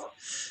into the cover.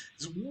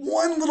 There's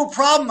one little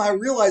problem I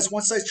realized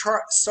once I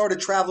started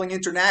traveling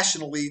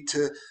internationally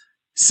to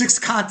 6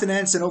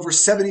 continents and over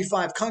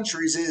 75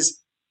 countries is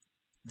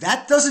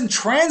that doesn't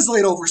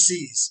translate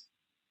overseas.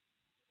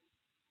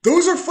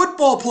 Those are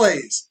football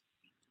plays.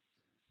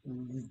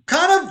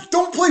 Kind of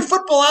don't play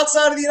football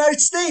outside of the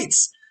United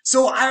States.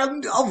 So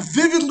I'll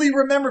vividly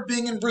remember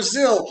being in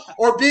Brazil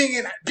or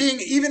being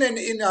even in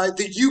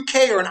the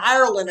UK or in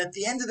Ireland. At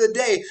the end of the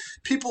day,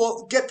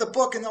 people get the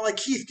book and they're like,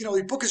 Keith, you know,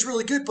 your book is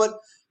really good, but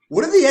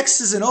what are the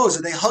X's and O's?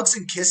 Are they hugs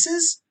and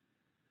kisses?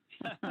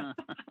 I'm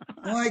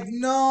like,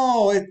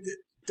 no,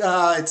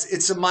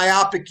 it's a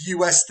myopic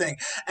U.S. thing.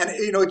 And,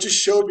 you know, it just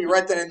showed me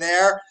right then and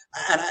there.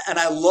 And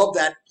I love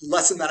that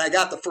lesson that I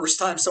got the first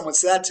time someone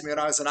said that to me when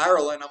I was in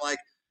Ireland. I'm like,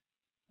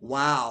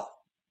 wow,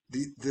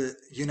 the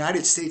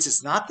United States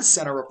is not the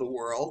center of the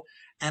world.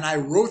 And I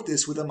wrote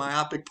this with a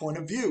myopic point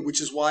of view,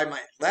 which is why my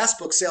last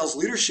book, Sales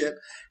Leadership,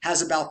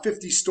 has about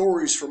 50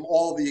 stories from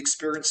all the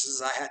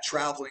experiences I had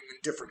traveling in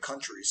different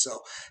countries. So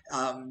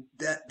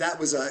that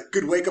was a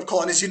good wake-up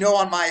call. And as you know,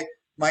 on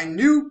my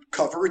new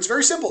cover, it's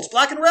very simple. It's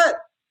black and red.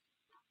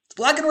 It's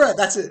black and red.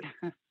 That's it.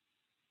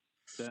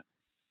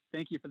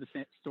 Thank you for the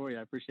story.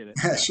 I appreciate it.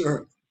 Yeah,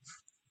 sure.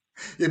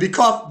 Yeah, be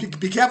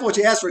careful what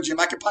you ask for,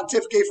 Jim. I could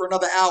pontificate for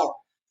another hour.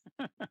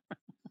 I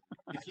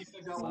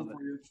got one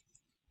for you.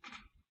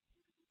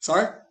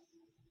 Sorry?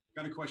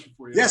 Got a question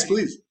for you. Yes,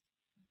 please.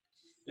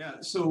 Yeah.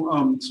 So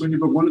in your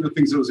book, one of the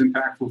things that was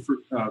impactful for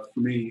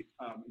me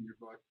in your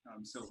book,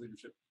 Sales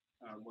Leadership,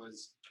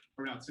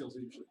 or not Sales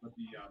Leadership, but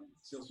the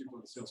Salespeople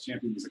and the Sales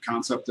Champion, was the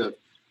concept of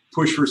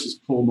push versus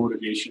pull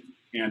motivation,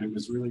 and it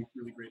was really,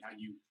 really great how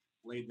you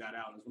laid that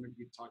out. I was wondering if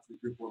you could talk to the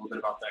group a little bit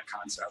about that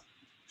concept.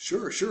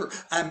 Sure.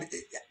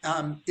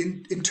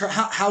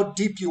 How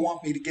deep do you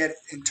want me to get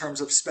in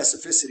terms of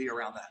specificity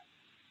around that?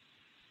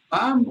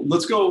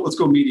 Let's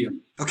go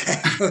medium.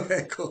 Okay.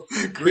 Okay, cool.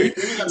 Great.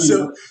 I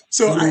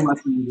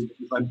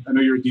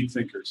know you're a deep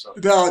thinker, so.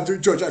 No,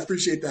 George, I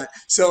appreciate that.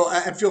 So,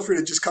 and feel free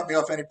to just cut me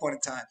off any point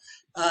in time.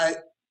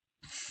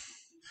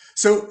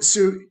 So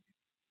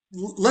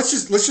let's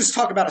just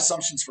talk about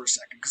assumptions for a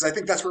second, because I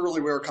think that's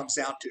where it comes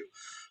down to.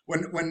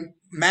 When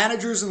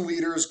managers and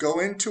leaders go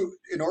into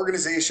an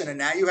organization and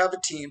now you have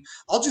a team,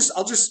 I'll just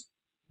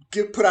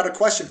put out a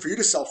question for you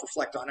to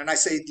self-reflect on. And I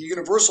say the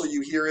universal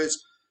you here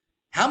is,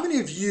 how many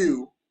of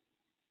you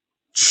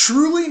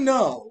truly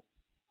know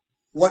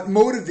what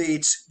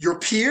motivates your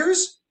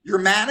peers, your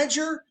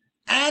manager,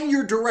 and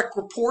your direct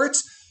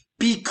reports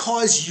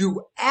because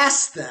you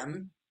asked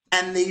them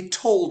and they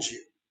told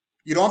you?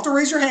 You don't have to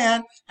raise your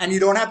hand and you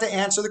don't have to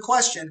answer the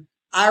question.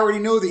 I already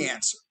know the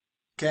answer.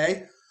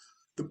 Okay?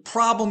 The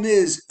problem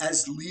is,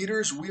 as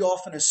leaders, we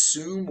often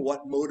assume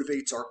what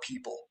motivates our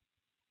people.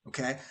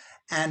 Okay?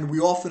 And we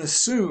often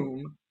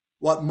assume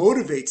what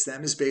motivates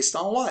them is based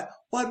on what?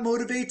 What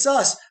motivates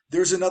us?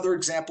 There's another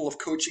example of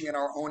coaching in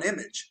our own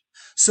image.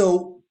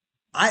 So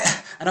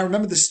I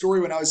remember the story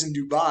when I was in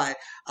Dubai.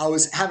 I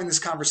was having this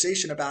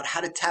conversation about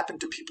how to tap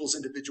into people's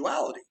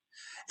individuality.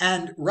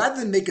 And rather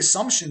than make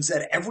assumptions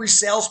that every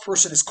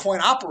salesperson is coin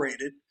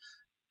operated,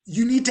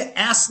 you need to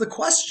ask the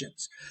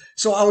questions.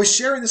 So I was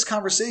sharing this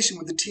conversation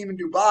with the team in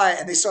Dubai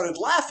and they started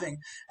laughing.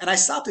 And I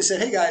stopped. I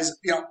said, hey guys,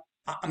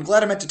 I'm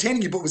glad I'm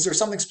entertaining you, but was there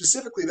something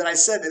specifically that I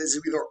said that is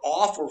either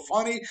off or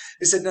funny?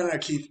 They said, no,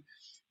 Keith.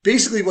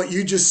 Basically what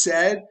you just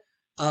said,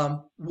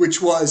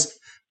 which was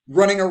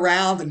running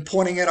around and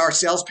pointing at our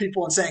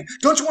salespeople and saying,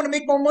 don't you want to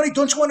make more money?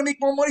 Don't you want to make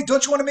more money?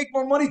 Don't you want to make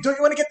more money? Don't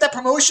you want to get that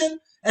promotion?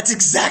 That's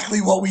exactly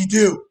what we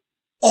do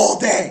all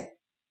day.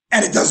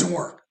 And it doesn't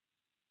work.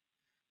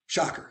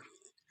 Shocker.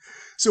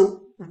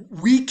 So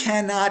we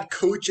cannot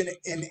coach and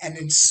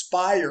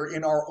inspire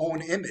in our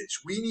own image.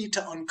 We need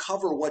to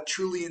uncover what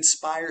truly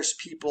inspires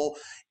people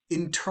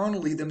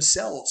internally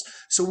themselves.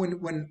 So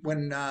when,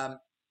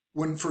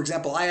 for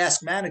example, I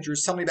ask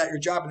managers, tell me about your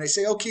job, and they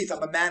say, oh, Keith,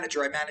 I'm a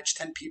manager. I manage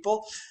 10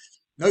 people.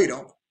 No, you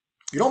don't.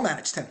 You don't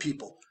manage 10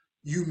 people.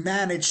 You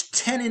manage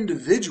 10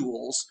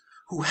 individuals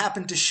who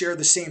happen to share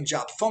the same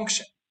job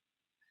function.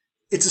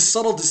 It's a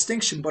subtle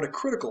distinction, but a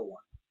critical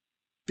one.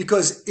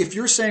 Because if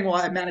you're saying, well,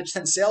 I manage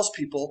 10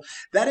 salespeople,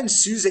 that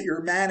ensues that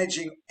you're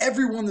managing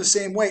everyone the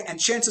same way. And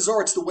chances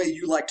are it's the way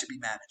you like to be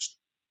managed.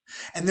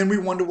 And then we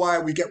wonder why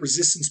we get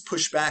resistance,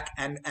 pushback,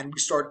 and we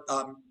start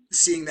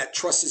seeing that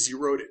trust is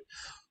eroded.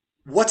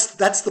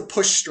 That's the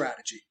push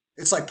strategy.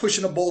 It's like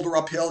pushing a boulder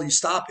uphill. You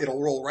stop,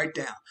 it'll roll right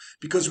down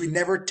because we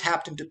never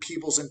tapped into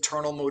people's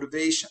internal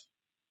motivation.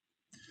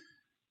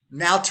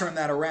 Now turn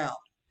that around.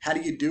 How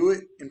do you do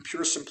it? In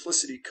pure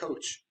simplicity,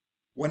 coach.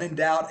 When in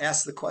doubt,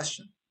 ask the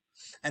question.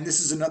 And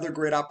this is another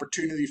great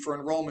opportunity for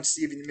enrollment.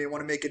 Stephen, you may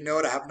want to make a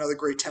note. I have another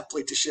great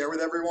template to share with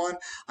everyone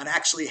on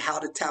actually how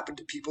to tap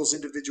into people's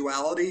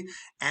individuality.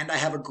 And I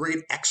have a great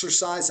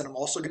exercise that I'm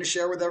also going to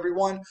share with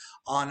everyone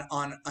on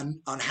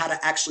how to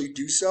actually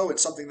do so.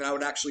 It's something that I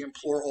would actually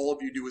implore all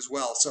of you to do as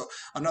well. So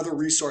another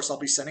resource I'll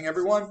be sending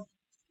everyone.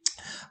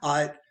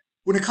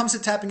 When it comes to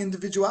tapping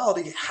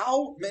individuality,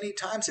 how many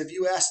times have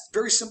you asked a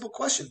very simple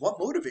question? What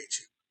motivates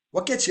you?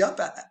 What gets you up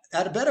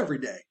out of bed every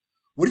day?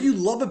 What do you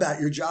love about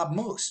your job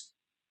most?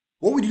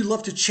 What would you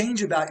love to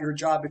change about your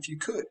job if you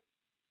could?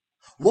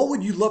 What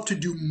would you love to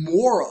do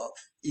more of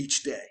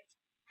each day?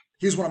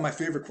 Here's one of my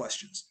favorite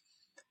questions.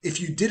 If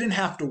you didn't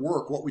have to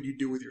work, what would you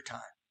do with your time?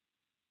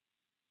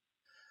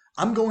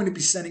 I'm going to be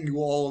sending you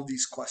all of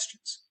these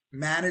questions.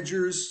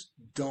 Managers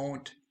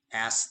don't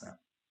ask them,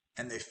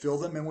 and they fill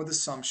them in with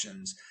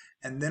assumptions.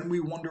 And then we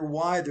wonder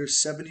why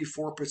there's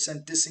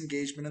 74%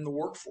 disengagement in the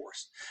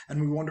workforce. And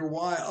we wonder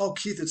why, oh,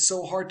 Keith, it's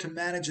so hard to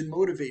manage and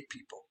motivate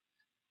people.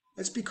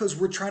 That's because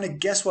we're trying to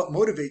guess what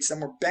motivates them.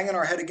 We're banging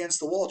our head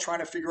against the wall trying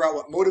to figure out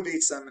what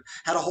motivates them and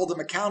how to hold them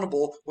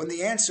accountable when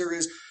the answer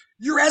is,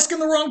 you're asking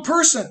the wrong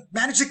person.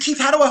 Manager Keith,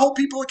 how do I hold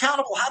people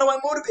accountable? How do I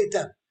motivate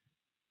them?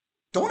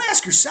 Don't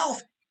ask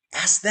yourself.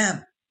 Ask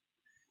them.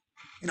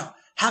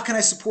 How can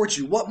I support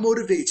you? What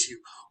motivates you?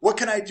 What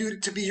can I do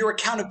to be your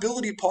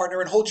accountability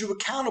partner and hold you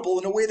accountable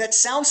in a way that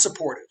sounds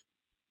supportive?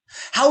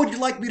 How would you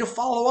like me to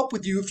follow up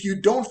with you if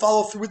you don't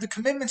follow through with the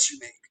commitments you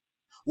make?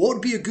 What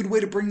would be a good way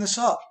to bring this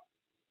up?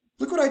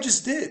 Look what I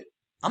just did.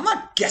 I'm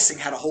not guessing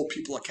how to hold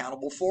people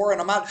accountable for,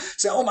 and I'm not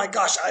saying, oh my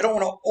gosh, I don't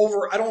want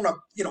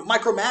to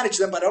micromanage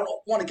them, but I don't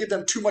want to give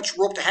them too much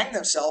rope to hang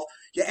themselves.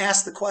 You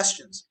ask the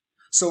questions.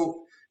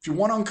 So if you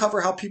want to uncover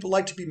how people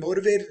like to be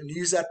motivated and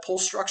use that pull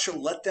structure,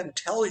 let them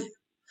tell you.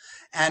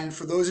 And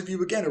for those of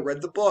you, again, who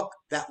read the book,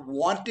 that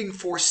wanting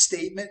for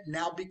statement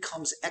now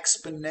becomes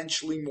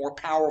exponentially more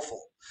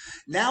powerful.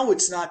 Now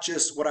it's not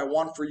just what I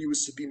want for you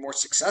is to be more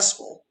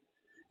successful.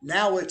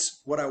 Now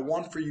it's what I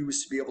want for you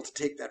is to be able to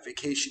take that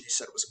vacation you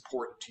said was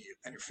important to you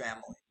and your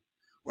family.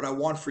 What I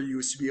want for you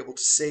is to be able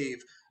to save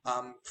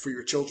for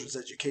your children's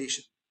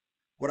education.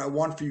 What I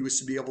want for you is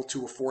to be able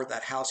to afford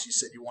that house you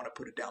said you want to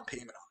put a down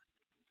payment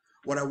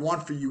on. What I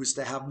want for you is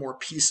to have more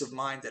peace of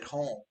mind at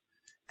home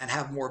and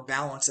have more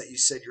balance that you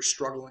said you're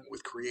struggling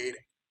with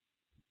creating.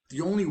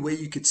 The only way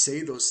you could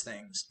say those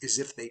things is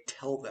if they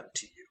tell them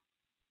to you.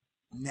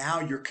 Now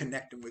you're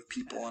connecting with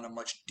people on a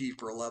much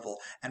deeper level.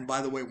 And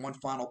by the way, one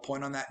final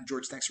point on that, and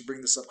George, thanks for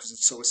bringing this up because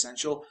it's so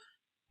essential.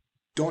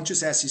 Don't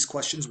just ask these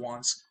questions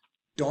once.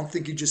 Don't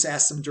think you just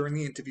ask them during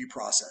the interview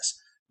process.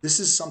 This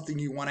is something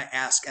you want to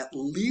ask at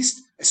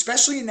least,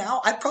 especially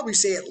now, I'd probably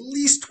say at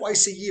least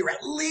twice a year,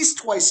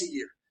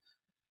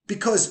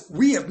 because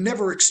we have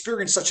never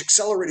experienced such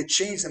accelerated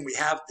change than we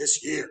have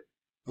this year.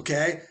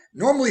 Okay?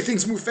 Normally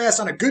things move fast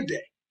on a good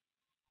day.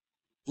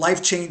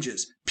 Life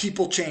changes.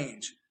 People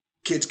change.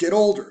 Kids get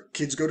older.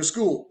 Kids go to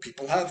school.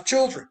 People have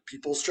children.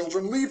 People's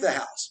children leave the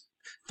house.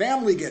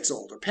 Family gets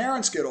older.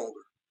 Parents get older.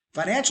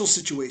 Financial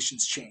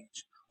situations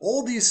change.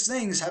 All these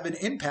things have an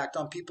impact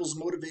on people's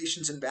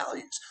motivations and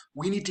values.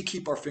 We need to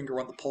keep our finger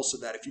on the pulse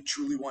of that if you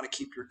truly want to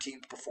keep your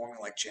team performing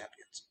like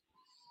champions.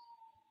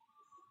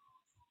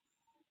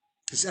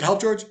 Does that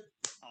help, George?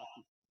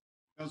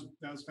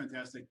 That was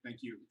fantastic. Thank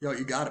you. Yo,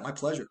 you got it. My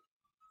pleasure.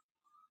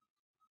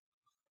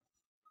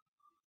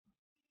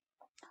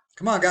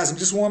 Come on, guys. I'm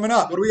just warming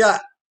up. What do we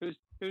got? Who's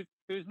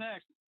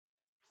next?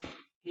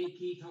 Hey,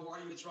 Keith. How are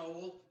you? It's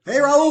Raul. Hey,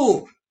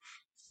 Raul.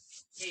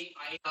 Hey,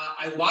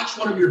 I watched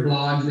one of your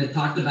blogs that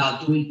talked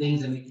about doing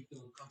things that make you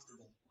feel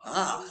uncomfortable.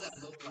 What does that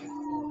look like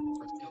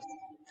for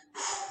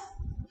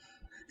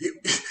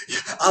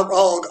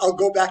sales? I'll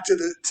go back to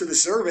the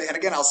survey, and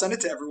again, I'll send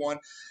it to everyone.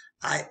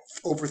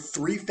 Over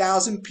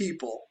 3,000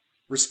 people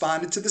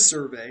responded to the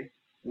survey.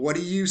 What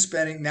are you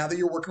spending now that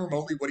you're working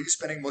remotely? What are you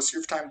spending most of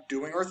your time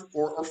doing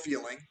or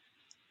feeling?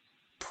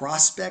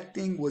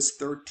 Prospecting was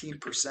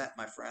 13%,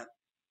 my friend.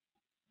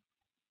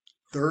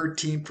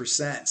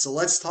 13%. So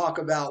let's talk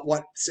about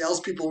what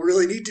salespeople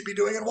really need to be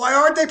doing and why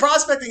aren't they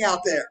prospecting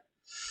out there?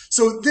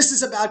 So this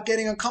is about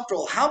getting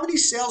uncomfortable. How many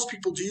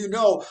salespeople do you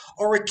know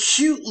are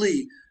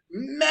acutely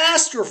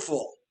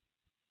masterful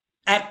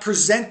at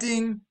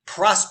presenting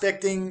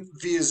prospecting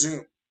via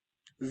Zoom,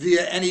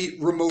 via any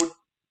remote,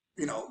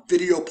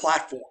 video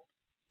platform?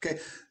 Okay.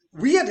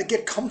 We had to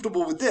get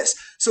comfortable with this.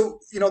 So,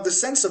 the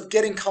sense of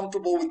getting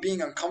comfortable with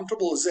being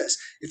uncomfortable is this.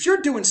 If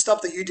you're doing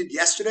stuff that you did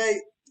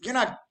yesterday, you're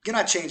not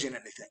changing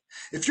anything.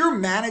 If you're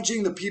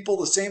managing the people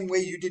the same way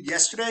you did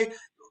yesterday,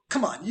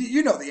 come on,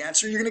 you know the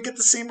answer. You're going to get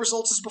the same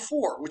results as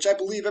before, which I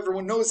believe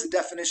everyone knows the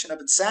definition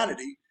of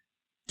insanity,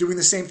 doing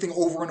the same thing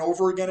over and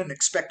over again and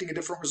expecting a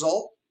different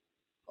result.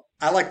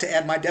 I like to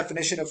add my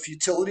definition of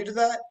futility to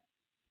that,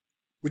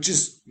 which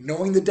is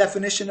knowing the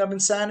definition of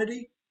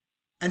insanity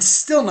and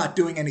still not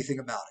doing anything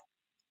about it.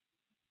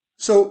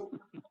 So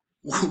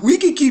we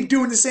can keep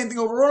doing the same thing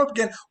over and over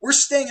again. We're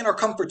staying in our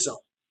comfort zone.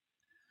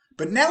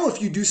 But now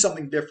if you do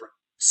something different,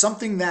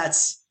 something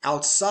that's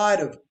outside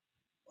of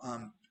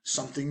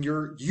something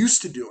you're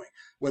used to doing,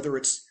 whether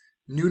it's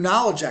new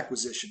knowledge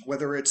acquisition,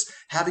 whether it's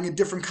having a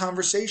different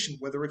conversation,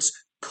 whether it's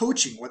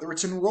coaching, whether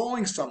it's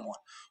enrolling someone,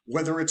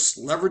 whether it's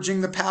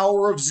leveraging the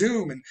power of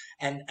Zoom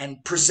and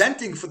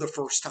presenting for the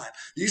first time.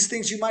 These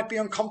things you might be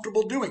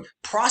uncomfortable doing.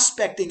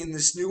 Prospecting in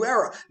this new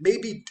era.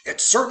 Maybe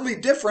it's certainly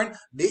different.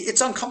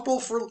 It's uncomfortable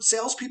for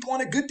salespeople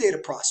on a good day to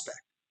prospect.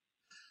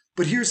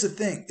 But here's the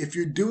thing. If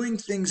you're doing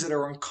things that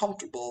are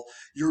uncomfortable,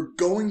 you're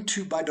going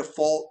to, by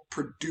default,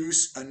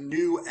 produce a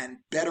new and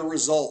better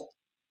result,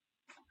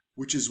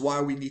 which is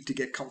why we need to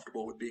get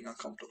comfortable with being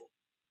uncomfortable.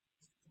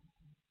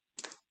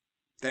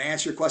 Did I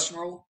answer your question,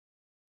 Raul?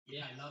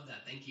 Yeah, I love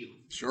that. Thank you.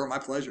 Sure, my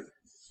pleasure.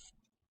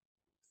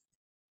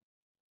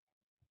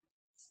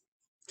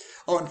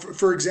 Oh, and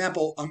for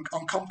example,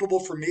 uncomfortable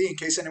for me, in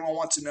case anyone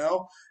wants to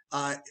know,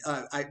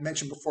 I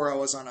mentioned before I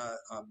was on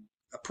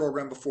a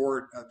program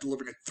before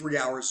delivering a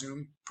 3-hour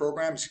Zoom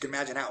program. So you can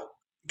imagine how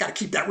got to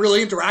keep that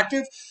really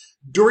interactive.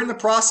 During the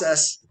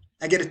process,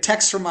 I get a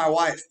text from my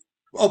wife.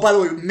 Oh, by the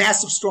way,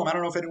 massive storm. I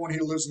don't know if anyone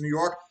here lives in New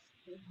York.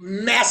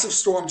 Massive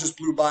storm just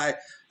blew by.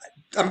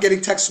 I'm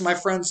getting texts from my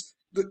friends.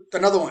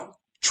 Another one.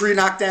 Tree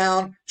knocked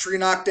down.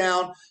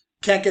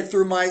 Can't get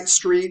through my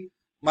street.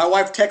 My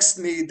wife texted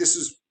me. This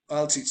is,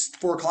 let's see, it's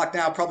 4 o'clock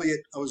now. Probably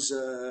I was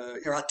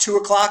around 2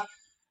 o'clock.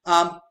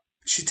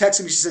 She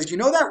texted me. She says, "You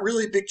know that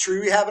really big tree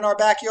we have in our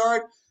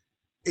backyard?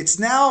 It's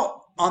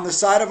now on the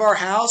side of our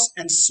house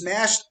and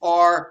smashed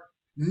our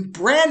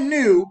brand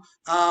new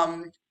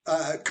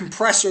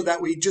compressor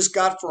that we just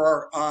got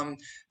for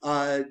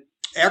our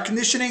air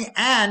conditioning,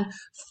 and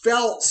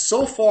fell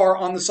so far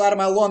on the side of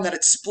my lawn that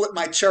it split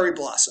my cherry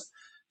blossom."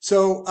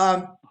 So,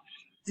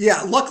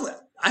 yeah, luckily,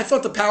 I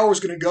thought the power was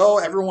going to go.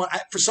 Everyone,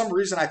 for some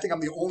reason, I think I'm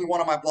the only one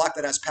on my block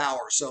that has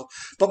power. So,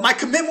 but my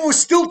commitment was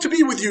still to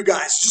be with you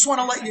guys. Just want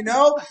to let you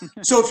know.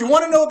 So if you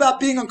want to know about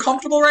being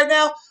uncomfortable right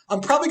now,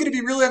 I'm probably going to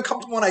be really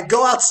uncomfortable when I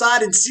go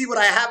outside and see what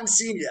I haven't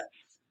seen yet.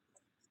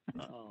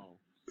 Oh.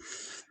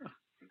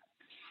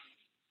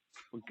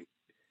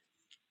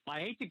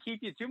 I hate to keep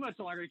you too much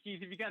longer, Keith,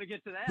 if you got to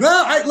get to that.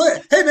 No,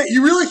 hey, man,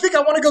 you really think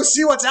I want to go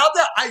see what's out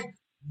there? I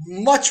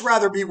much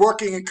rather be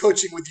working and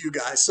coaching with you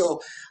guys.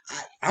 So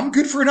I'm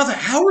good for another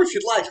hour if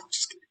you'd like. I'm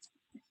just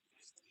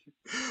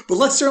kidding. But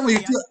let's certainly,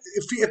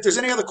 if there's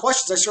any other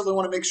questions, I certainly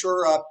want to make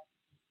sure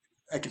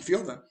I can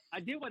feel them. I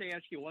did want to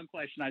ask you one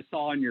question. I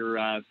saw on your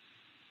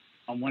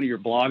on one of your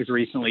blogs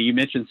recently, you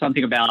mentioned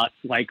something about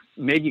like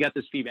maybe you got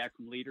this feedback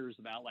from leaders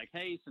about like,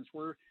 hey, since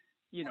we're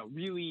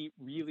really,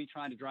 really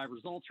trying to drive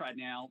results right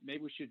now,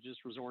 maybe we should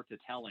just resort to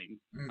telling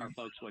our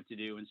folks what to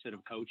do instead of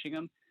coaching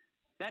them.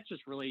 That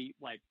just really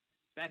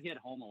that hit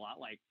home a lot.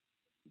 Like,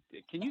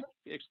 can you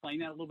explain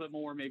that a little bit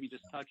more? Maybe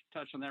just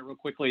touch on that real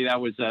quickly.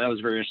 That was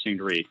very interesting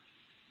to read.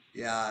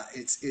 Yeah,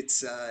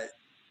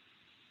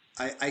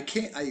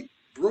 I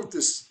wrote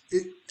this.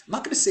 I'm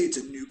not going to say it's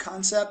a new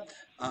concept.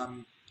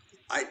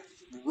 I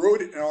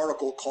wrote an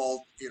article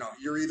called,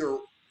 you're either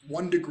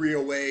 1 degree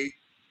away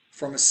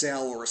from a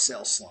sale or a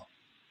sales slump.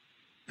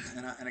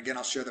 And again,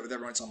 I'll share that with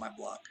everyone. It's on my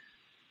blog.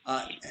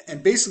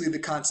 And basically the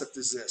concept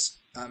is this.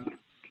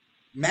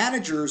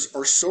 Managers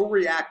are so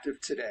reactive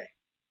today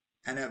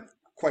and have,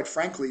 quite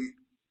frankly,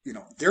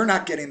 they're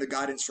not getting the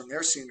guidance from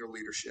their senior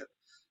leadership.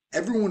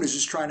 Everyone is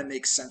just trying to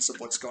make sense of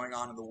what's going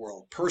on in the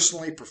world,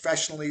 personally,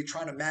 professionally,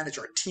 trying to manage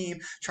our team,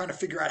 trying to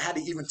figure out how to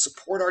even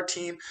support our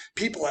team.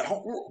 People at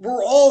home,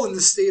 we're all in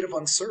this state of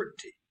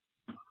uncertainty.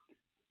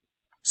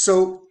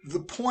 So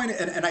the point,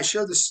 and I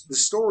share the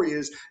story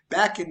is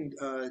back in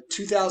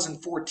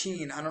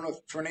 2014. I don't know if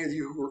for any of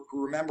you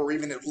who remember or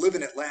even live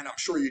in Atlanta, I'm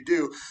sure you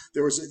do.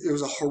 There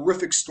was a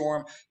horrific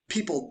storm.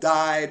 People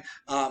died.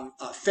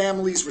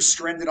 Families were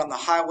stranded on the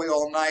highway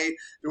all night.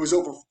 There was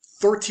over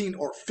 13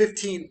 or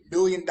 $15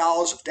 million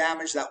of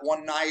damage that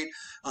one night.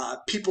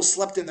 People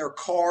slept in their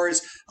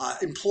cars.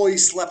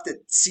 Employees slept at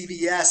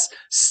CVS.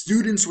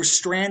 Students were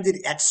stranded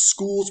at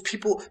schools.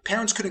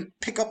 Parents couldn't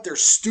pick up their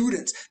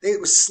students. They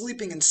were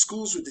sleeping in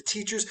schools with the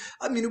teachers.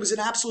 I mean, it was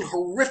an absolute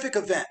horrific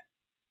event.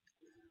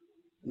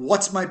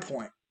 What's my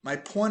point? My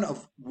point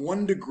of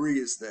 1 degree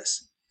is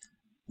this.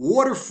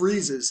 Water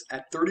freezes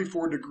at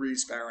 34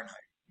 degrees Fahrenheit,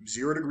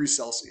 0 degrees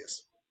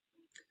Celsius.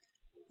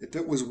 If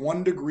it was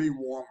 1 degree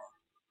warmer,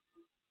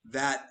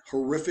 that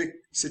horrific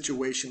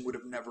situation would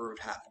have never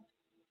happened.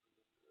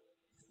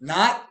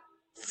 Not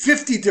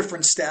 50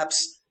 different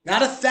steps,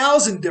 not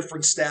 1,000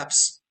 different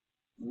steps,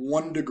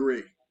 1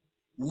 degree.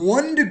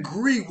 1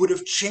 degree would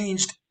have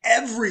changed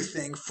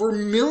everything for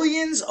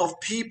millions of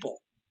people.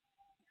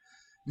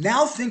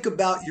 Now think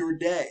about your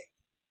day.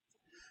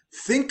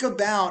 Think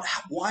about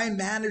why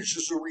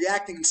managers are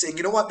reacting and saying,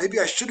 you know what, maybe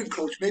I should have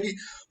coached. Maybe,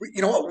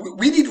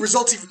 we need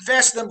results even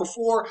faster than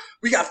before.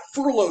 We got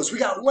furloughs. We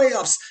got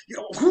layoffs.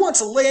 Who wants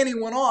to lay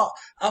anyone off?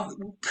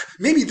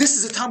 Maybe this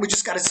is the time we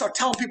just got to start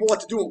telling people what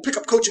to do and we'll pick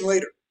up coaching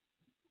later.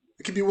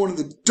 It can be one of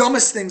the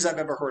dumbest things I've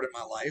ever heard in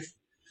my life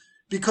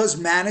because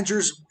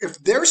managers, if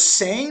they're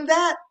saying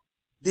that,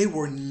 they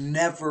were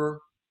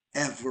never,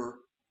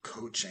 ever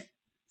coaching.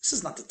 This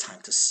is not the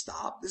time to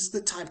stop. This is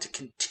the time to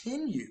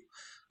continue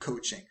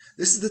coaching.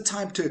 This is the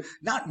time to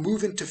not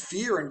move into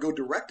fear and go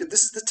directive.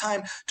 This is the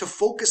time to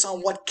focus on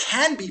what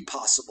can be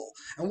possible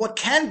and what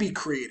can be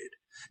created.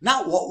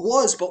 Not what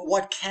was, but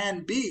what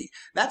can be.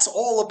 That's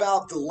all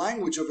about the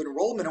language of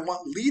enrollment and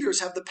what leaders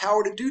have the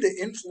power to do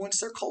to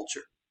influence their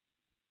culture.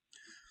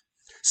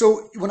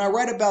 So when I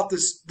write about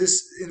this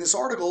in this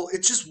article,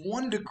 it's just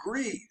 1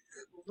 degree.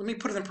 Let me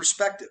put it in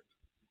perspective.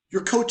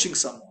 You're coaching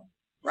someone.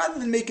 Rather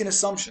than make an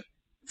assumption,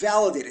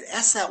 validate it.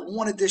 Ask that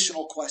one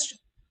additional question.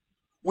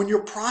 When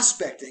you're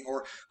prospecting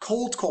or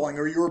cold calling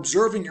or you're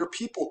observing your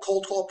people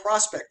cold call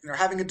prospecting or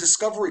having a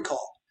discovery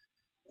call,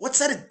 what's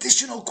that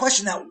additional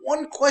question, that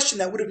one question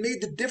that would have made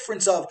the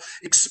difference of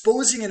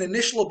exposing an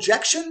initial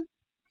objection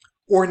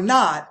or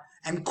not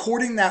and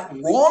courting that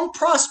wrong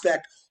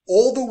prospect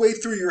all the way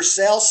through your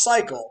sales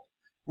cycle,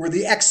 where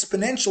the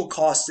exponential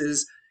cost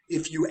is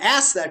if you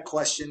ask that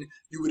question,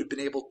 you would have been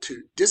able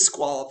to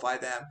disqualify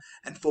them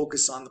and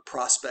focus on the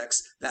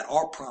prospects that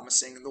are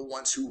promising and the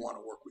ones who want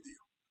to work with you.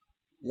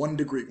 1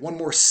 degree, one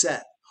more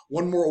set,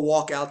 one more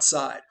walk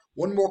outside,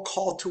 one more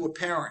call to a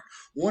parent,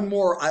 one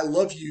more I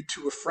love you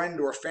to a friend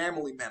or a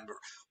family member.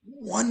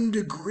 1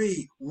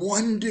 degree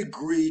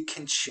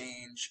can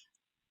change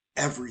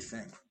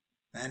everything.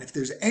 And if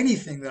there's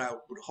anything that I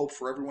would hope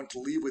for everyone to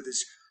leave with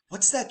is,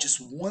 what's that just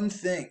one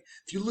thing?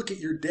 If you look at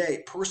your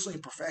day, personally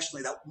and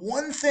professionally, that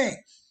one thing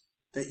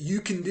that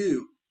you can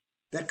do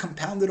that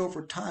compounded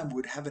over time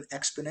would have an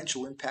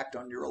exponential impact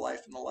on your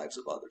life and the lives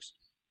of others.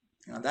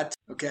 That's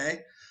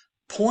okay.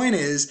 Point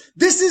is,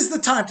 this is the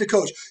time to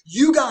coach.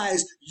 You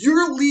guys,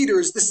 your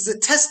leaders, this is a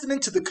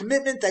testament to the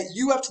commitment that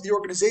you have to the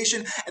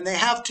organization and they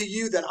have to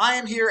you, that I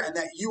am here and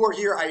that you are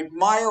here. I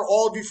admire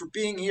all of you for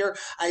being here.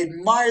 I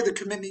admire the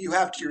commitment you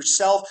have to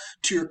yourself,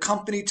 to your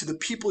company, to the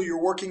people you're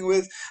working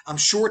with, I'm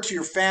sure to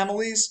your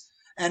families.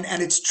 And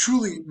it's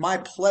truly my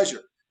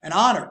pleasure and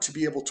honor to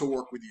be able to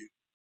work with you.